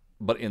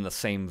 but in the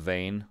same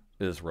vein,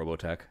 is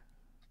Robotech.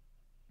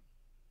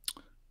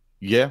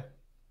 Yeah.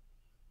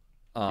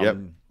 Yep.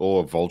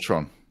 Or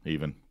Voltron,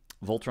 even.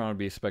 Voltron would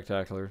be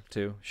spectacular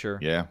too. Sure.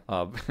 Yeah.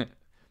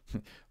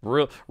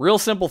 Real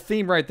simple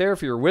theme right there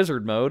for your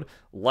wizard mode.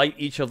 Light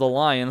each of the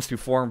lions to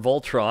form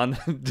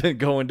Voltron to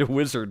go into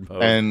wizard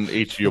mode. And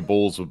each of your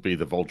balls would be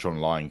the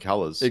Voltron lion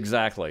colors.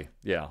 Exactly.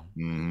 Yeah.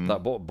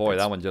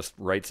 That one just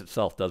writes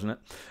itself, doesn't it?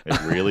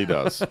 It really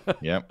does.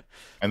 Yep.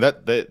 And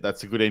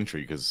that's a good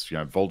entry because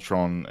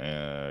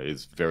Voltron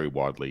is very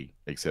widely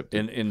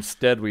accepted.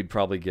 Instead, we'd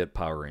probably get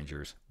Power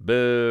Rangers.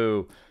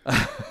 Boo.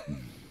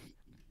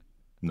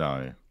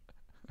 No.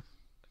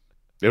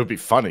 It would be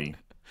funny.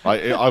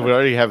 I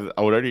would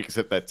only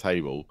accept that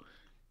table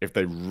if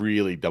they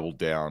really doubled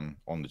down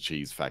on the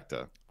cheese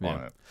factor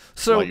on it.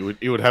 So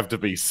it would have to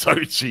be so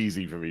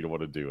cheesy for me to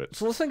want to do it.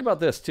 So let's think about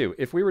this too.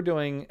 If we were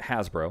doing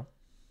Hasbro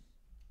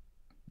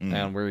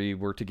and we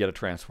were to get a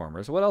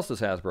Transformers, what else does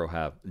Hasbro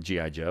have?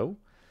 G.I. Joe?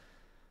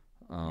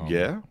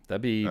 Yeah.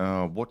 That'd be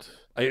what?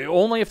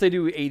 Only if they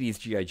do 80s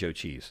G.I. Joe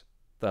cheese.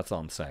 That's all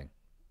I'm saying.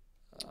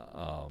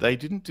 They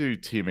didn't do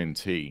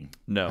TMNT.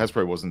 No.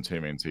 Hasbro wasn't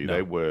TMNT. No.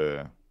 They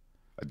were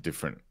a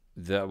different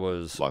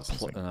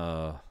licensing.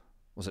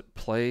 Was it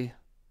Play?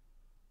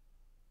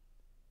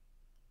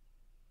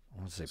 I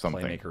want to say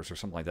Playmakers or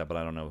something like that, but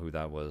I don't know who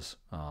that was.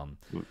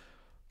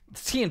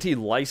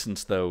 TNT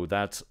license, though,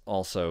 that's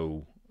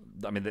also...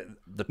 I mean,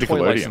 the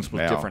toy license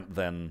was different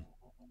than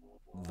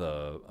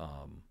the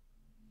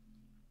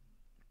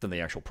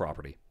actual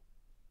property.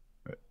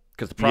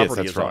 Because the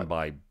property is owned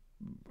by...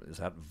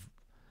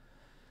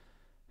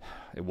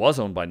 It was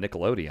owned by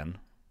Nickelodeon.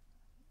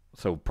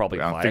 So probably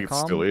Viacom? I think it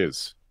still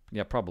is.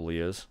 Yeah, probably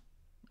is.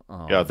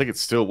 Yeah, I think it's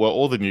still... Well,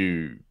 all the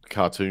new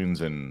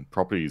cartoons and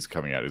properties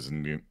coming out is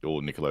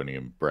all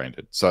Nickelodeon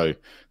branded. So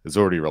there's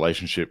already a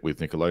relationship with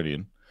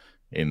Nickelodeon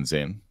in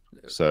Zen.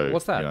 So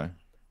what's that?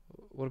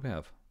 What do we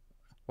have?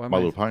 My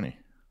Little Pony.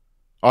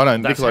 Oh, no,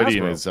 that's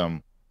Nickelodeon Hasbro. Is...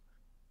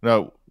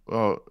 No,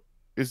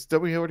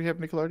 don't we already have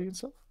Nickelodeon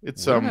stuff? We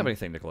don't have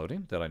anything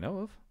Nickelodeon that I know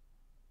of.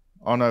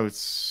 Oh, no,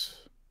 it's...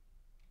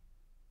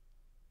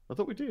 I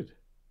thought we did.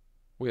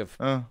 We have...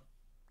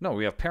 No,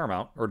 we have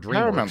Paramount or DreamWorks.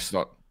 Paramount's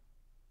not...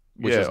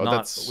 Which is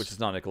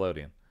not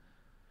Nickelodeon.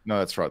 No,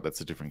 that's right.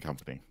 That's a different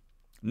company.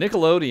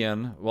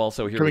 Nickelodeon. Well,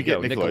 so here we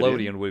go.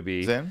 Nickelodeon would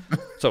be Zen?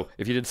 So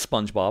if you did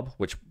SpongeBob,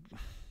 which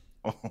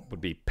would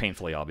be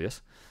painfully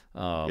obvious.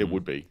 It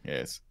would be,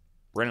 yes.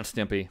 Ren and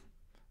Stimpy.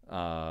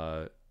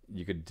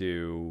 You could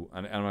do.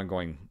 And I'm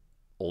going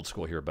old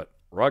school here, but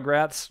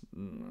Rugrats.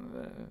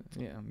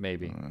 Yeah,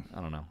 maybe.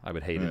 I don't know. I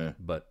would hate it,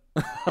 but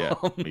yeah,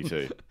 me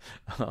too.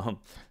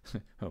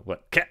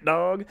 What Cat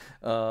Dog?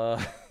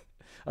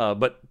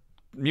 But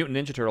Mutant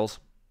Ninja Turtles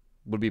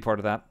would be part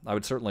of that. I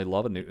would certainly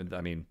love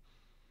I mean,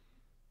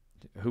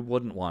 who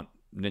wouldn't want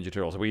Ninja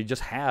Turtles? We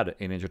just had a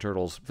Ninja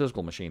Turtles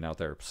physical machine out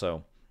there,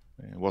 so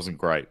it wasn't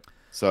great.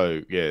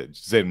 So yeah,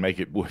 Zen make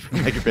it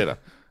better.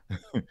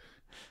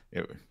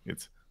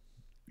 It's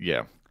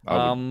yeah.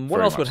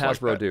 What else would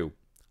Hasbro do?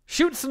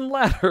 Shoot some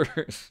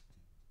ladders.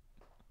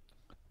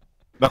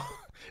 No,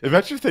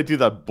 imagine if they did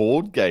that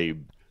board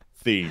game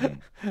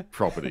theme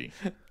property.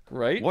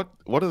 Right? What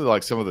are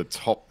like some of the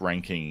top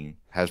ranking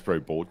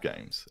Hasbro board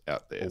games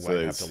out there? So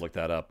I have to look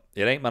that up.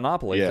 It ain't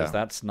Monopoly because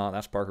that's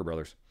Parker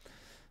Brothers.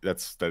 That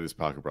is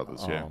Parker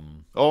Brothers. Yeah.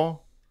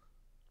 Oh,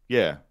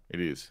 yeah, it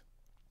is.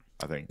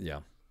 I think. Yeah.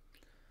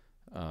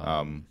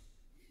 God.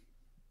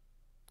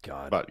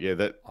 But yeah,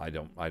 that I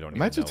don't.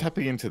 Imagine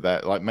tapping into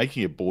that, like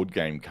making a board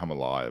game come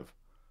alive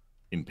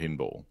in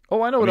pinball.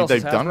 Oh, I know what else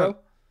is Hasbro.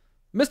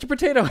 Mr.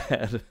 Potato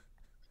Head.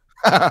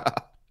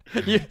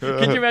 Can you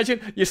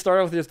imagine? You start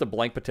off with just a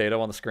blank potato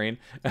on the screen,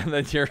 and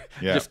then you're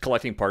just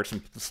collecting parts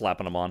and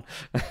slapping them on.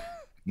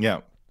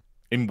 Yeah,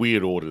 in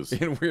weird orders.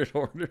 In weird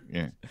order.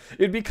 Yeah,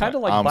 it'd be kind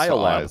of like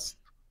Biolab.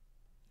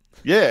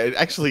 Yeah,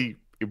 it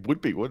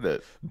would be, wouldn't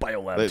it?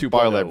 Biolab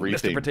 2.0.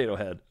 Mr. Potato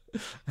Head.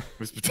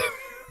 Mr.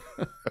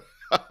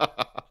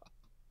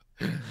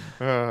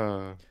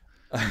 Potato.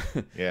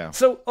 Yeah.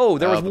 So,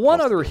 there was the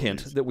one other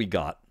possibilities. hint that we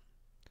got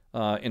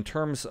in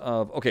terms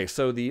of, okay,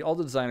 so all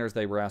the designers,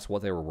 they were asked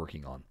what they were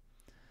working on.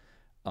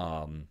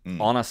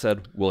 Anna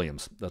said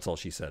Williams. That's all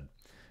she said.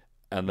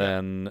 And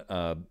then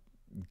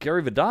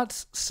Gary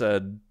Vidot's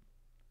said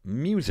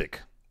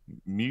music.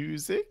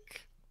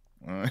 Music?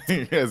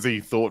 Has he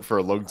thought for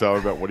a long time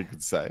about what he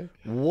could say?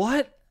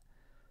 What?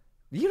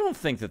 You don't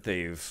think that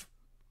they've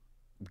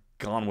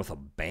gone with a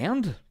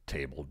band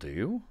table, do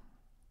you?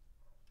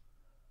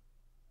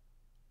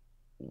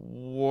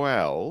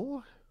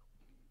 Well,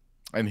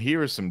 and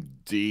here is some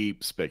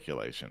deep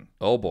speculation.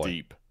 Oh,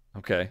 boy.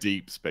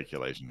 Deep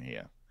speculation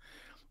here.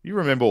 You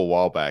remember a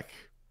while back,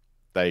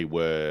 they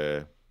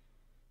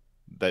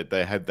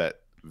had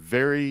that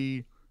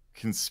very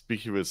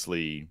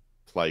conspicuously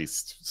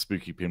placed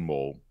Spooky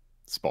Pinball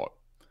spot.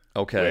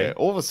 Okay. Where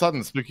all of a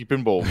sudden, Spooky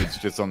Pinball was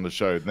just on the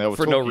show. And they were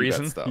for talking no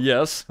reason. about stuff.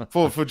 Yes.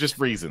 For just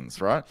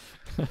reasons, right?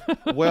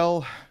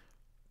 Well,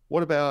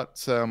 what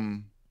about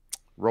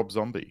Rob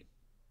Zombie?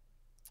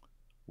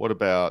 What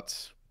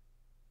about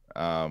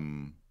I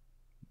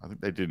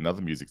think they did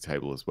another music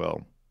table as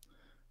well.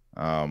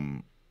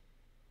 I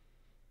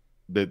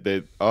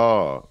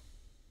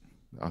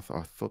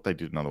thought they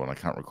did another one. I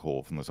can't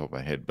recall from the top of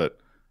my head, but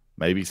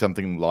maybe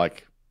something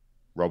like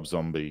Rob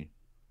Zombie.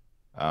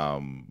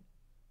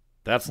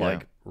 That's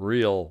like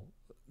real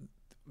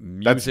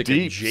music that's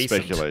deep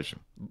adjacent speculation.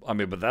 I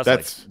mean, but that's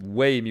like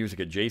way music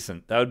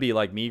adjacent. That would be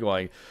like me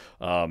going,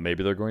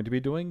 maybe they're going to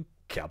be doing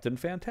Captain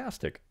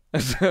Fantastic.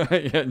 It's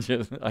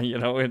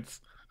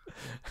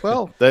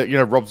well,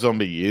 Rob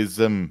Zombie is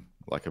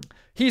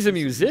he's a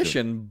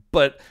musician,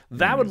 but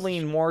that would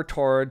lean more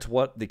towards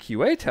what the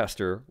QA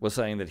tester was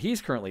saying that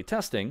he's currently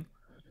testing.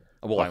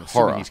 Well, I'm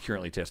assuming he's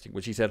currently testing,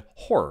 which he said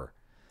horror.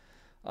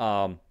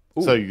 So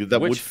that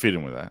would fit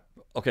in with that.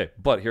 Okay,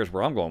 but here's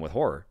where I'm going with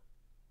horror.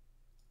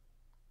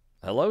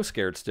 Hello,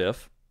 Scared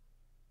Stiff.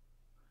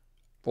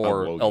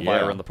 Or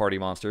Elvira and the Party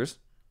Monsters.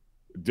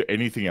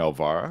 Anything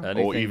Elvira,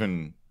 or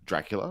even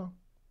Dracula.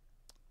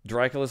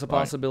 Dracula's a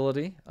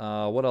possibility.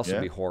 What else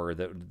would be horror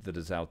that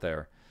is out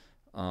there?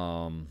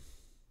 Trying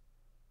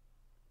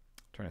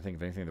to think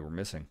of anything that we're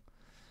missing.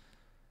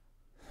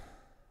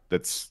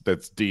 That's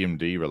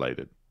DMD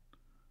related.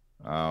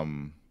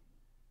 And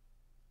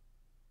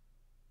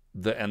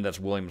that's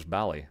Williams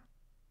Bally.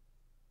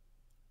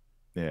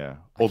 Yeah.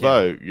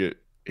 Although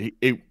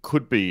it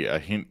could be a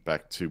hint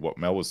back to what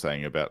Mel was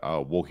saying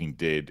about Walking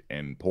Dead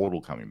and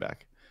Portal coming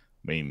back.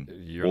 I mean,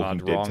 you're Walking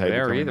not Dead wrong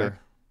there either. Back.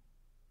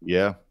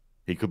 Yeah.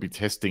 He could be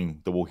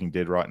testing The Walking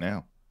Dead right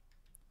now.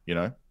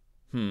 I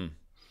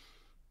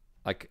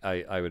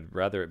would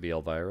rather it be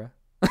Elvira.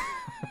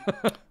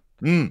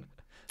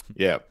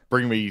 Yeah.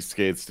 Bring me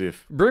Scared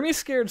Stiff. Bring me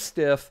Scared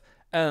Stiff,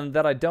 and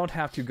that I don't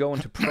have to go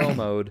into pro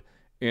mode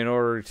in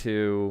order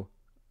to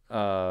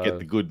get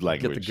the good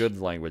language. Get the good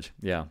language.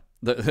 Yeah.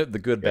 The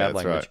good bad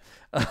language.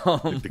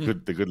 Right.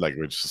 the good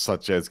language,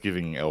 such as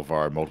giving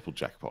Elvira multiple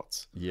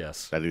jackpots.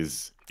 Yes. That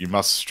is, you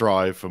must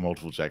strive for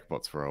multiple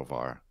jackpots for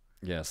Elvira.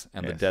 Yes,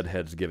 and the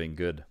deadhead's giving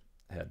good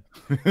head.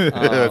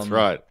 That's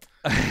right.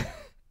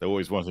 They're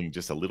always wanting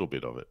just a little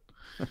bit of it.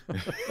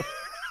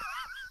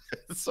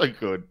 It's so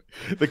good.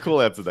 The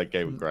call-outs of that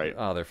game are great.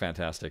 Oh, they're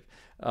fantastic.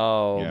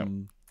 So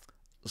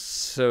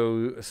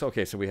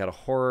we had a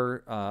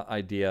horror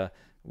idea.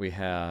 We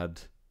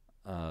had...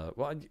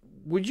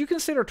 would you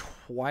consider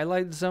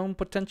Twilight Zone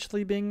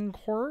potentially being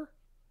horror?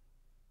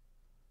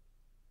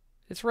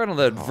 It's right on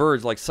the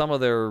verge. Like, some of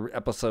their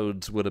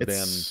episodes would have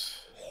been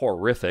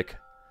horrific,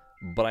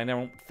 but I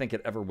don't think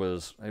it ever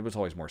was. It was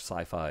always more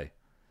sci-fi.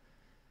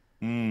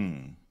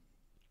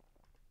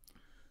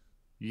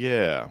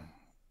 Yeah.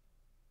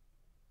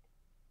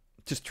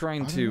 Just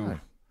trying to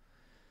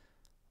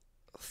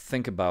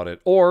think about it.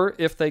 Or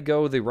if they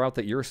go the route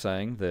that you're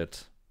saying,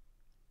 that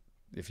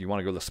if you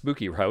want to go the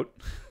spooky route,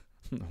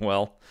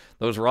 well,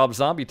 those Rob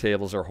Zombie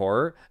tables are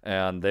horror,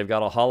 and they've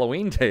got a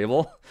Halloween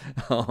table.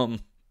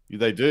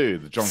 They do.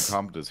 The John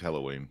Carpenter's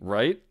Halloween.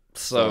 Right?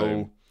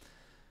 So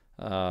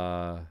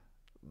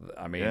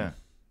I mean,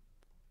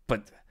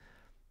 but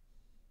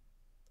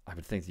I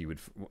would think you would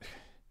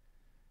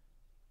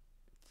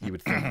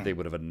think they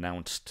would have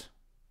announced.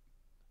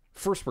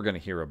 First, we're going to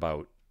hear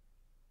about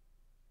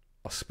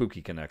a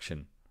spooky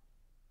connection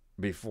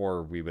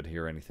before we would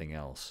hear anything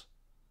else.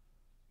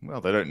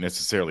 Well, they don't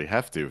necessarily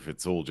have to if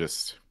it's all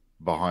just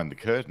behind the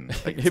curtain.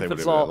 They can say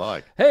whatever they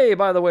like. Hey,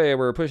 by the way,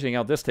 we're pushing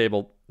out this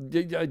table.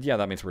 Yeah,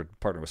 that means we're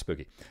partnering with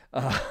Spooky.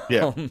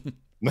 Yeah,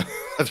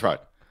 that's right.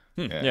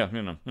 Yeah,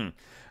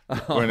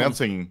 We're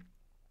announcing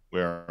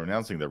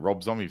the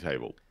Rob Zombie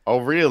table. Oh,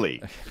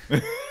 really?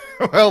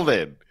 Well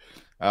then,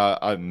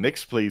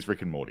 next, please,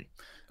 Rick and Morty.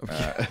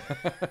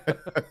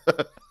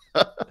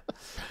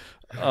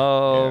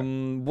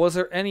 Was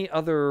there any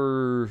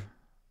other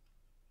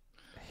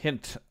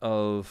hint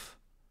of?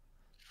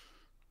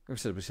 We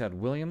had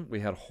William. We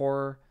had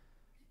horror.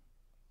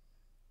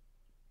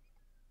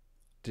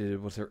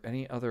 Was there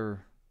any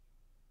other?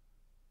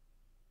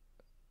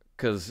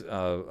 Because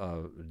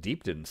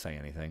Deep didn't say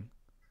anything.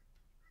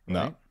 Right?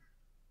 No.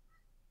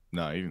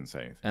 No, he didn't say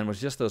anything. And it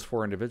was just those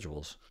 4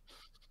 individuals.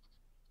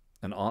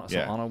 And so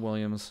Anna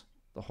Williams,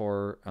 the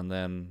horror, and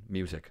then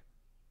music.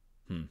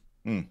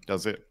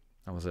 That's it.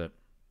 That was it.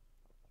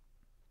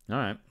 All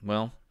right.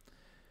 Well,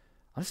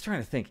 I'm just trying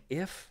to think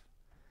if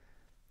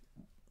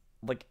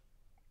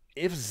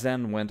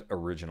Zen went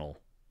original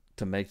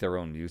to make their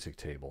own music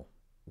table,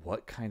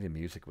 what kind of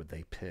music would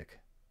they pick?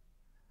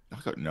 I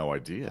got no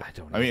idea. I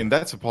don't know. I mean,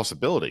 that's a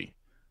possibility.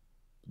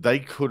 They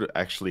could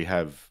actually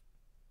have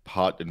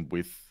partnered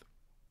with,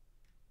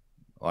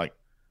 like,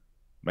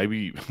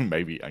 maybe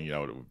you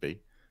know what it would be?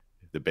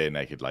 The Bare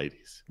Naked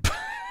Ladies.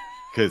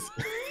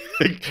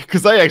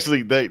 Because they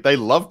actually they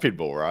love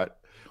pinball, right?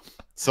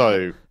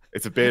 So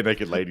it's a Bare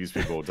Naked Ladies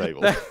pinball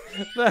table.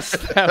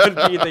 that would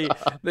be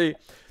the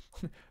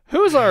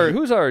who's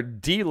our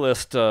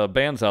D-list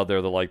bands out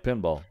there that like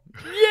pinball?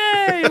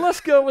 Yay!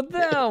 Let's go with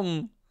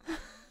them.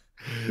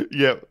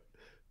 Yep.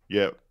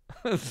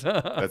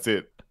 That's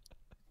it.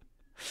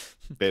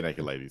 Bare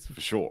Naked Ladies for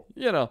sure.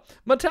 You know,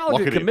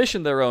 Metallica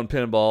commissioned their own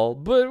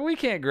pinball, but we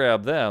can't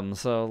grab them,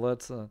 so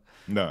let's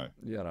no.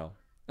 You know.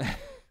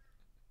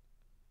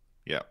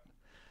 Yeah.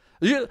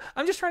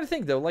 I'm just trying to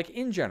think though, like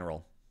in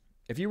general,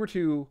 if you were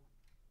to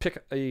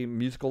pick a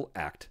musical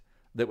act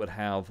that would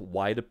have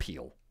wide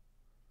appeal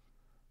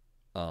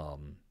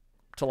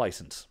to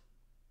license,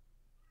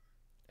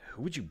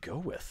 who would you go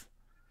with?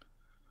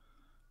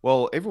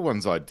 Well,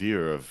 everyone's idea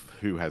of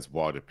who has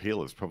wide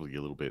appeal is probably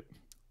a little bit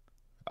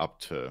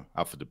up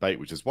for debate,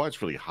 which is why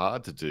it's really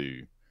hard to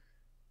do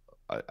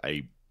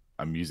a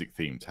music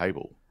themed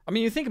table. I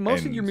mean, you think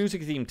most of your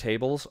music themed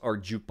tables are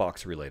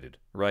jukebox related,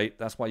 right?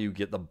 That's why you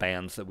get the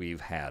bands that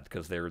we've had,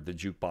 because they're the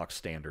jukebox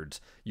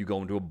standards. You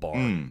go into a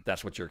bar,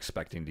 that's what you're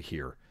expecting to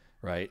hear,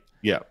 right?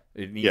 Yeah.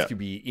 It needs to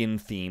be in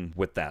theme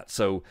with that.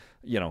 So,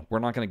 you know, we're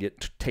not going to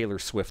get Taylor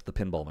Swift the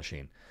pinball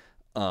machine.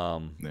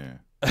 Yeah.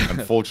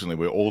 Unfortunately,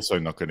 we're also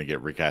not going to get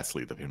Rick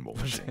Astley the pinball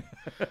machine.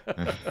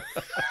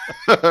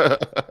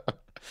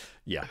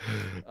 Yeah.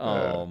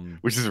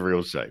 Which is a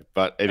real shame.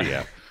 But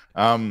anyhow,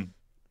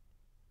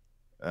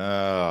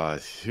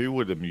 who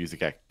would a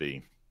music act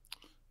be?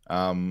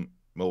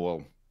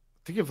 Well,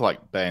 think of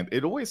like band.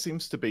 It always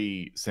seems to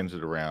be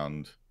centered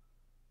around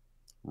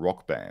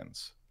rock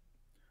bands.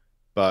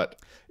 But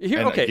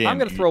here, okay, again, I'm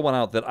going to throw one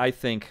out that I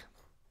think,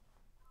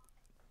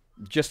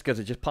 just because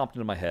it just popped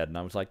into my head, and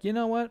I was like, you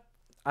know what?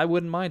 I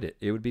wouldn't mind it.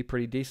 It would be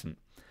pretty decent.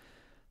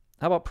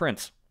 How about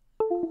Prince?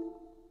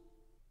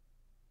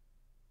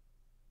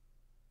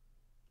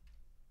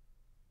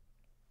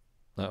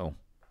 Uh-oh.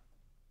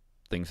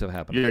 Things have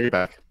happened. Yeah, you're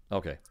back.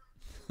 Okay.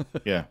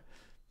 Yeah.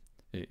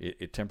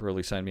 It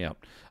temporarily signed me out.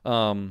 So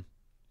I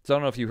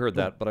don't know if you heard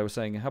that, but I was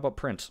saying, how about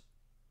Prince?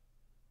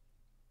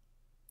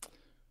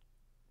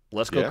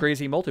 Let's go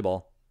crazy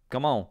multi-ball.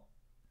 Come on.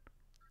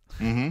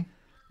 Mm-hmm.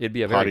 It'd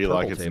be a very party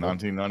like it's table.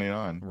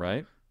 1999.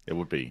 Right? It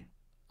would be.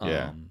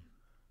 Yeah.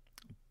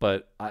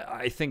 But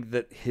I think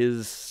that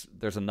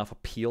there's enough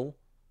appeal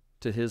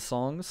to his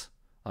songs.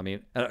 I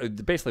mean,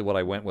 basically what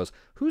I went was,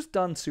 who's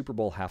done Super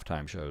Bowl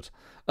halftime shows?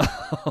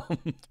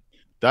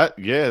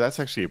 That's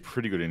actually a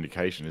pretty good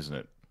indication, isn't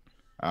it?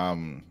 I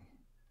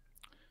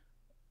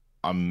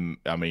mean,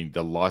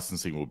 the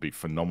licensing would be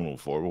phenomenal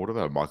for it. What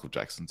about a Michael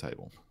Jackson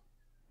table?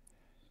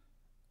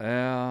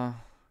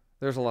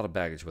 There's a lot of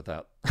baggage with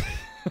that.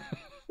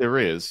 There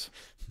is,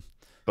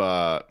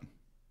 but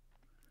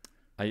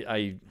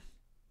I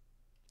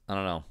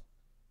don't know.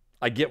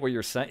 I get what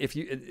you're saying.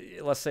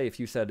 Let's say if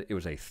you said it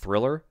was a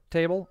Thriller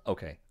table,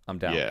 okay, I'm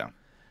down. Yeah.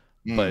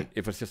 But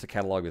if it's just a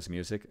catalog of his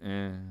music,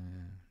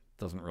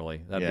 doesn't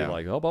really. That'd be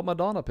like, how about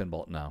Madonna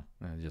pinball? No,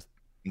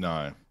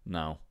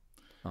 no.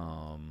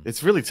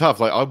 It's really tough.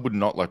 Like, I would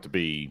not like to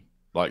be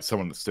like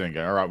someone that's standing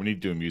going, all right, we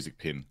need to do a music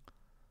pin.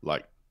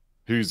 Like,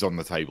 who's on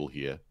the table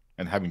here,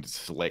 and having to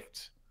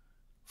select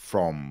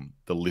from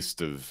the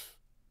list of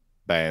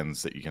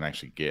bands that you can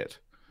actually get.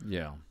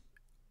 Yeah.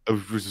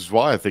 Which is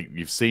why I think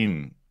you've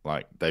seen,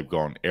 like, they've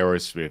gone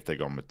Aerosmith, they've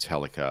gone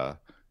Metallica,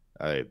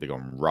 they've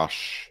gone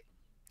Rush.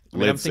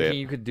 I'm thinking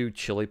you could do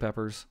Chili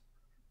Peppers.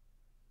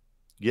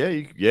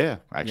 Yeah,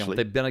 actually.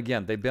 They've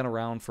been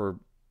around for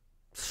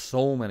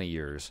so many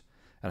years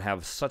and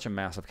have such a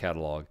massive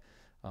catalog.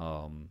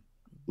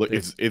 Look,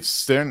 if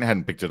Stern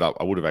hadn't picked it up,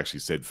 I would have actually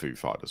said Foo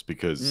Fighters,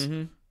 because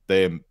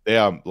they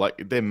are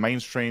like, they're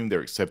mainstream,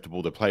 they're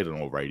acceptable, they're played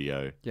on all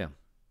radio. Yeah.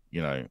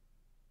 You know,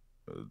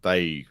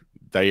 they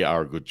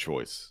are a good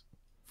choice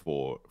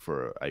for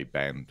a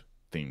band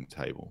themed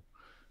table.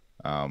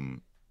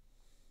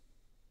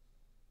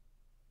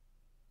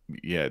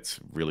 Yeah, it's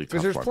really tough.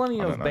 Because there's plenty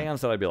of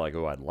bands that I'd be like,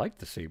 oh, I'd like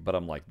to see, but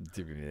I'm like,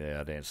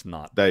 yeah, it's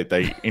not.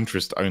 They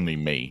interest only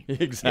me.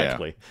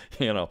 Exactly.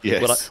 Yeah. You know,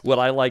 yes. would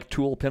I like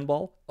Tool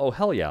pinball? Oh,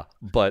 hell yeah.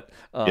 But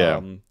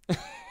that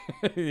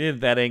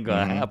ain't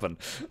gonna happen.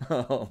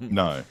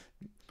 No.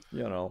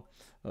 You know,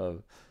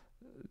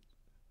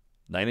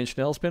 9 Inch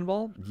Nails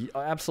pinball? Yeah,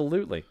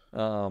 absolutely.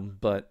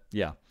 But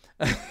yeah.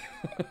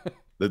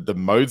 The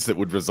modes that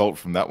would result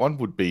from that one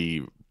would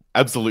be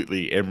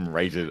absolutely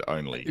M-rated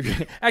only.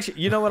 Actually,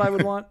 you know what I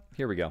would want?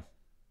 Here we go.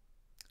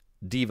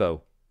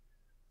 Devo.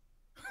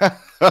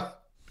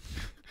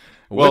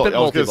 Well, I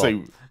was going to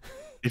say,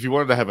 if you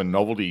wanted to have a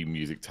novelty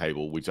music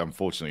table, which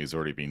unfortunately has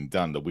already been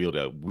done, the Weird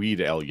Al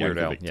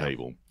Yankovic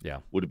table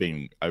would have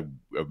been an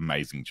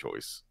amazing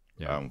choice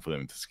for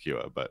them to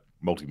secure. But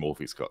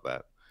Multimorphic's got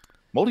that.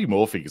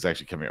 Multimorphic is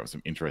actually coming up with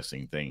some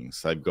interesting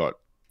things. They've got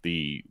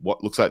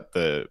what looks like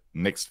the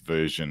next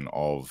version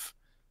of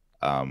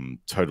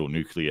Total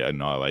Nuclear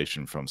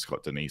Annihilation from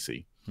Scott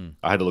Danesi.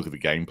 I had a look at the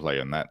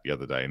gameplay on that the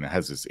other day, and it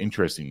has this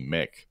interesting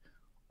mech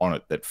on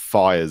it that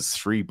fires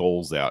 3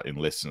 balls out in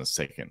less than a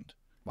second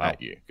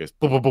at you. It goes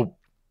boop, boop, boop,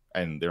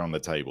 and they're on the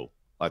table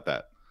like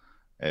that.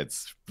 It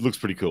looks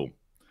pretty cool.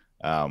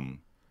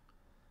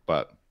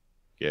 But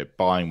yeah,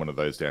 buying one of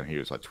those down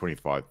here is like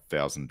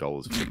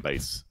 $25,000 for the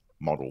base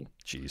model.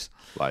 Jeez.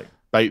 Like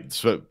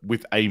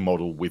with a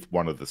model with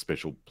one of the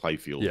special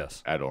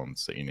playfield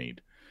add-ons that you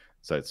need.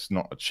 So it's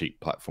not a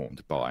cheap platform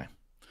to buy.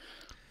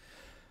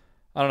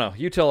 I don't know.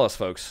 You tell us,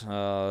 folks.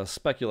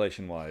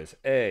 Speculation-wise,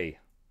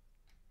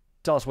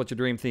 tell us what your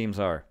dream themes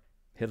are.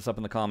 Hit us up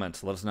in the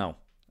comments. Let us know.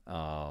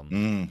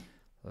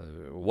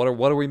 What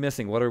are we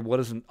missing? What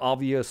is an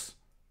obvious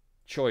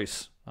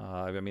choice?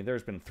 I mean,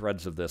 there's been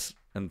threads of this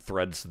and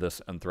threads of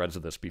this and threads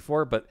of this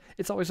before, but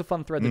it's always a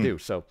fun thread to do.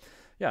 So,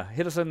 yeah,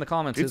 hit us in the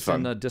comments. It's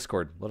in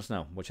Discord. Let us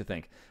know what you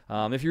think.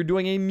 If you're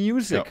doing a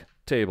music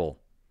table,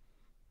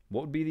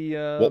 what would be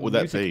the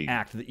music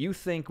act that you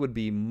think would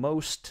be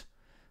most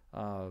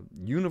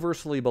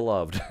universally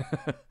beloved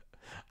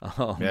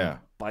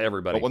by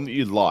everybody? But one that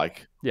you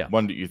like,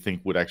 one that you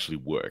think would actually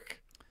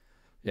work.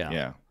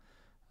 Yeah.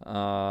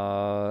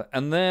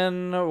 And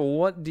then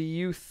what do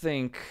you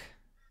think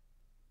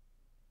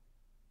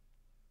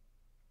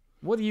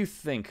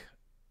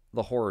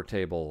the horror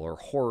table or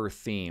horror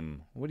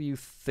theme, what do you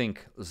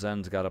think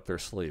Zen's got up their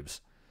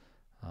sleeves?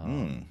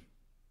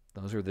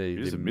 Those are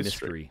the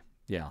mystery.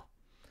 Yeah.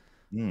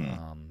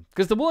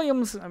 Because the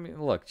Williams, I mean,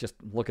 just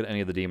look at any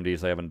of the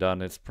DMDs they haven't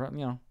done. It's,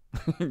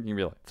 you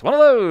be like, it's one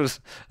of those.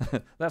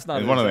 That's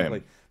not one of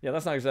them. Yeah,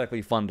 that's not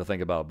exactly fun to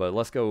think about. But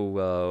let's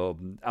go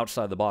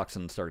outside the box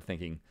and start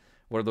thinking,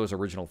 what are those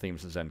original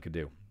themes that Zen could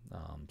do?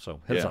 So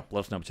hit us up.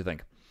 Let us know what you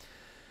think.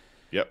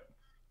 Yep.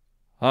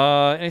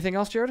 Anything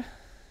else, Jared?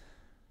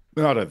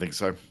 No, I don't think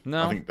so.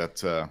 No, I think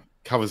that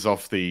covers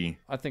off the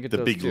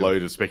big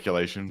load of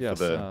speculation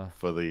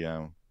for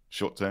the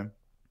short term.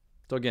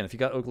 So again, if you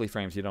got Oakley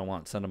frames you don't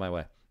want, send them my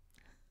way.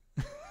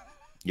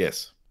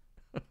 Yes.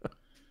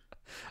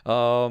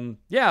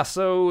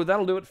 So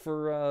that'll do it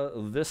for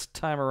this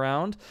time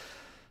around.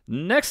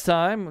 Next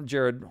time,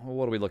 Jared,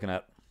 what are we looking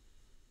at?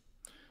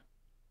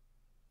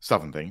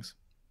 Stuff and things.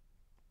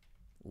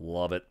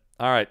 Love it.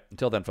 All right.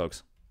 Until then,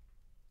 folks.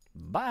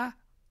 Bye.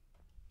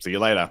 See you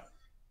later.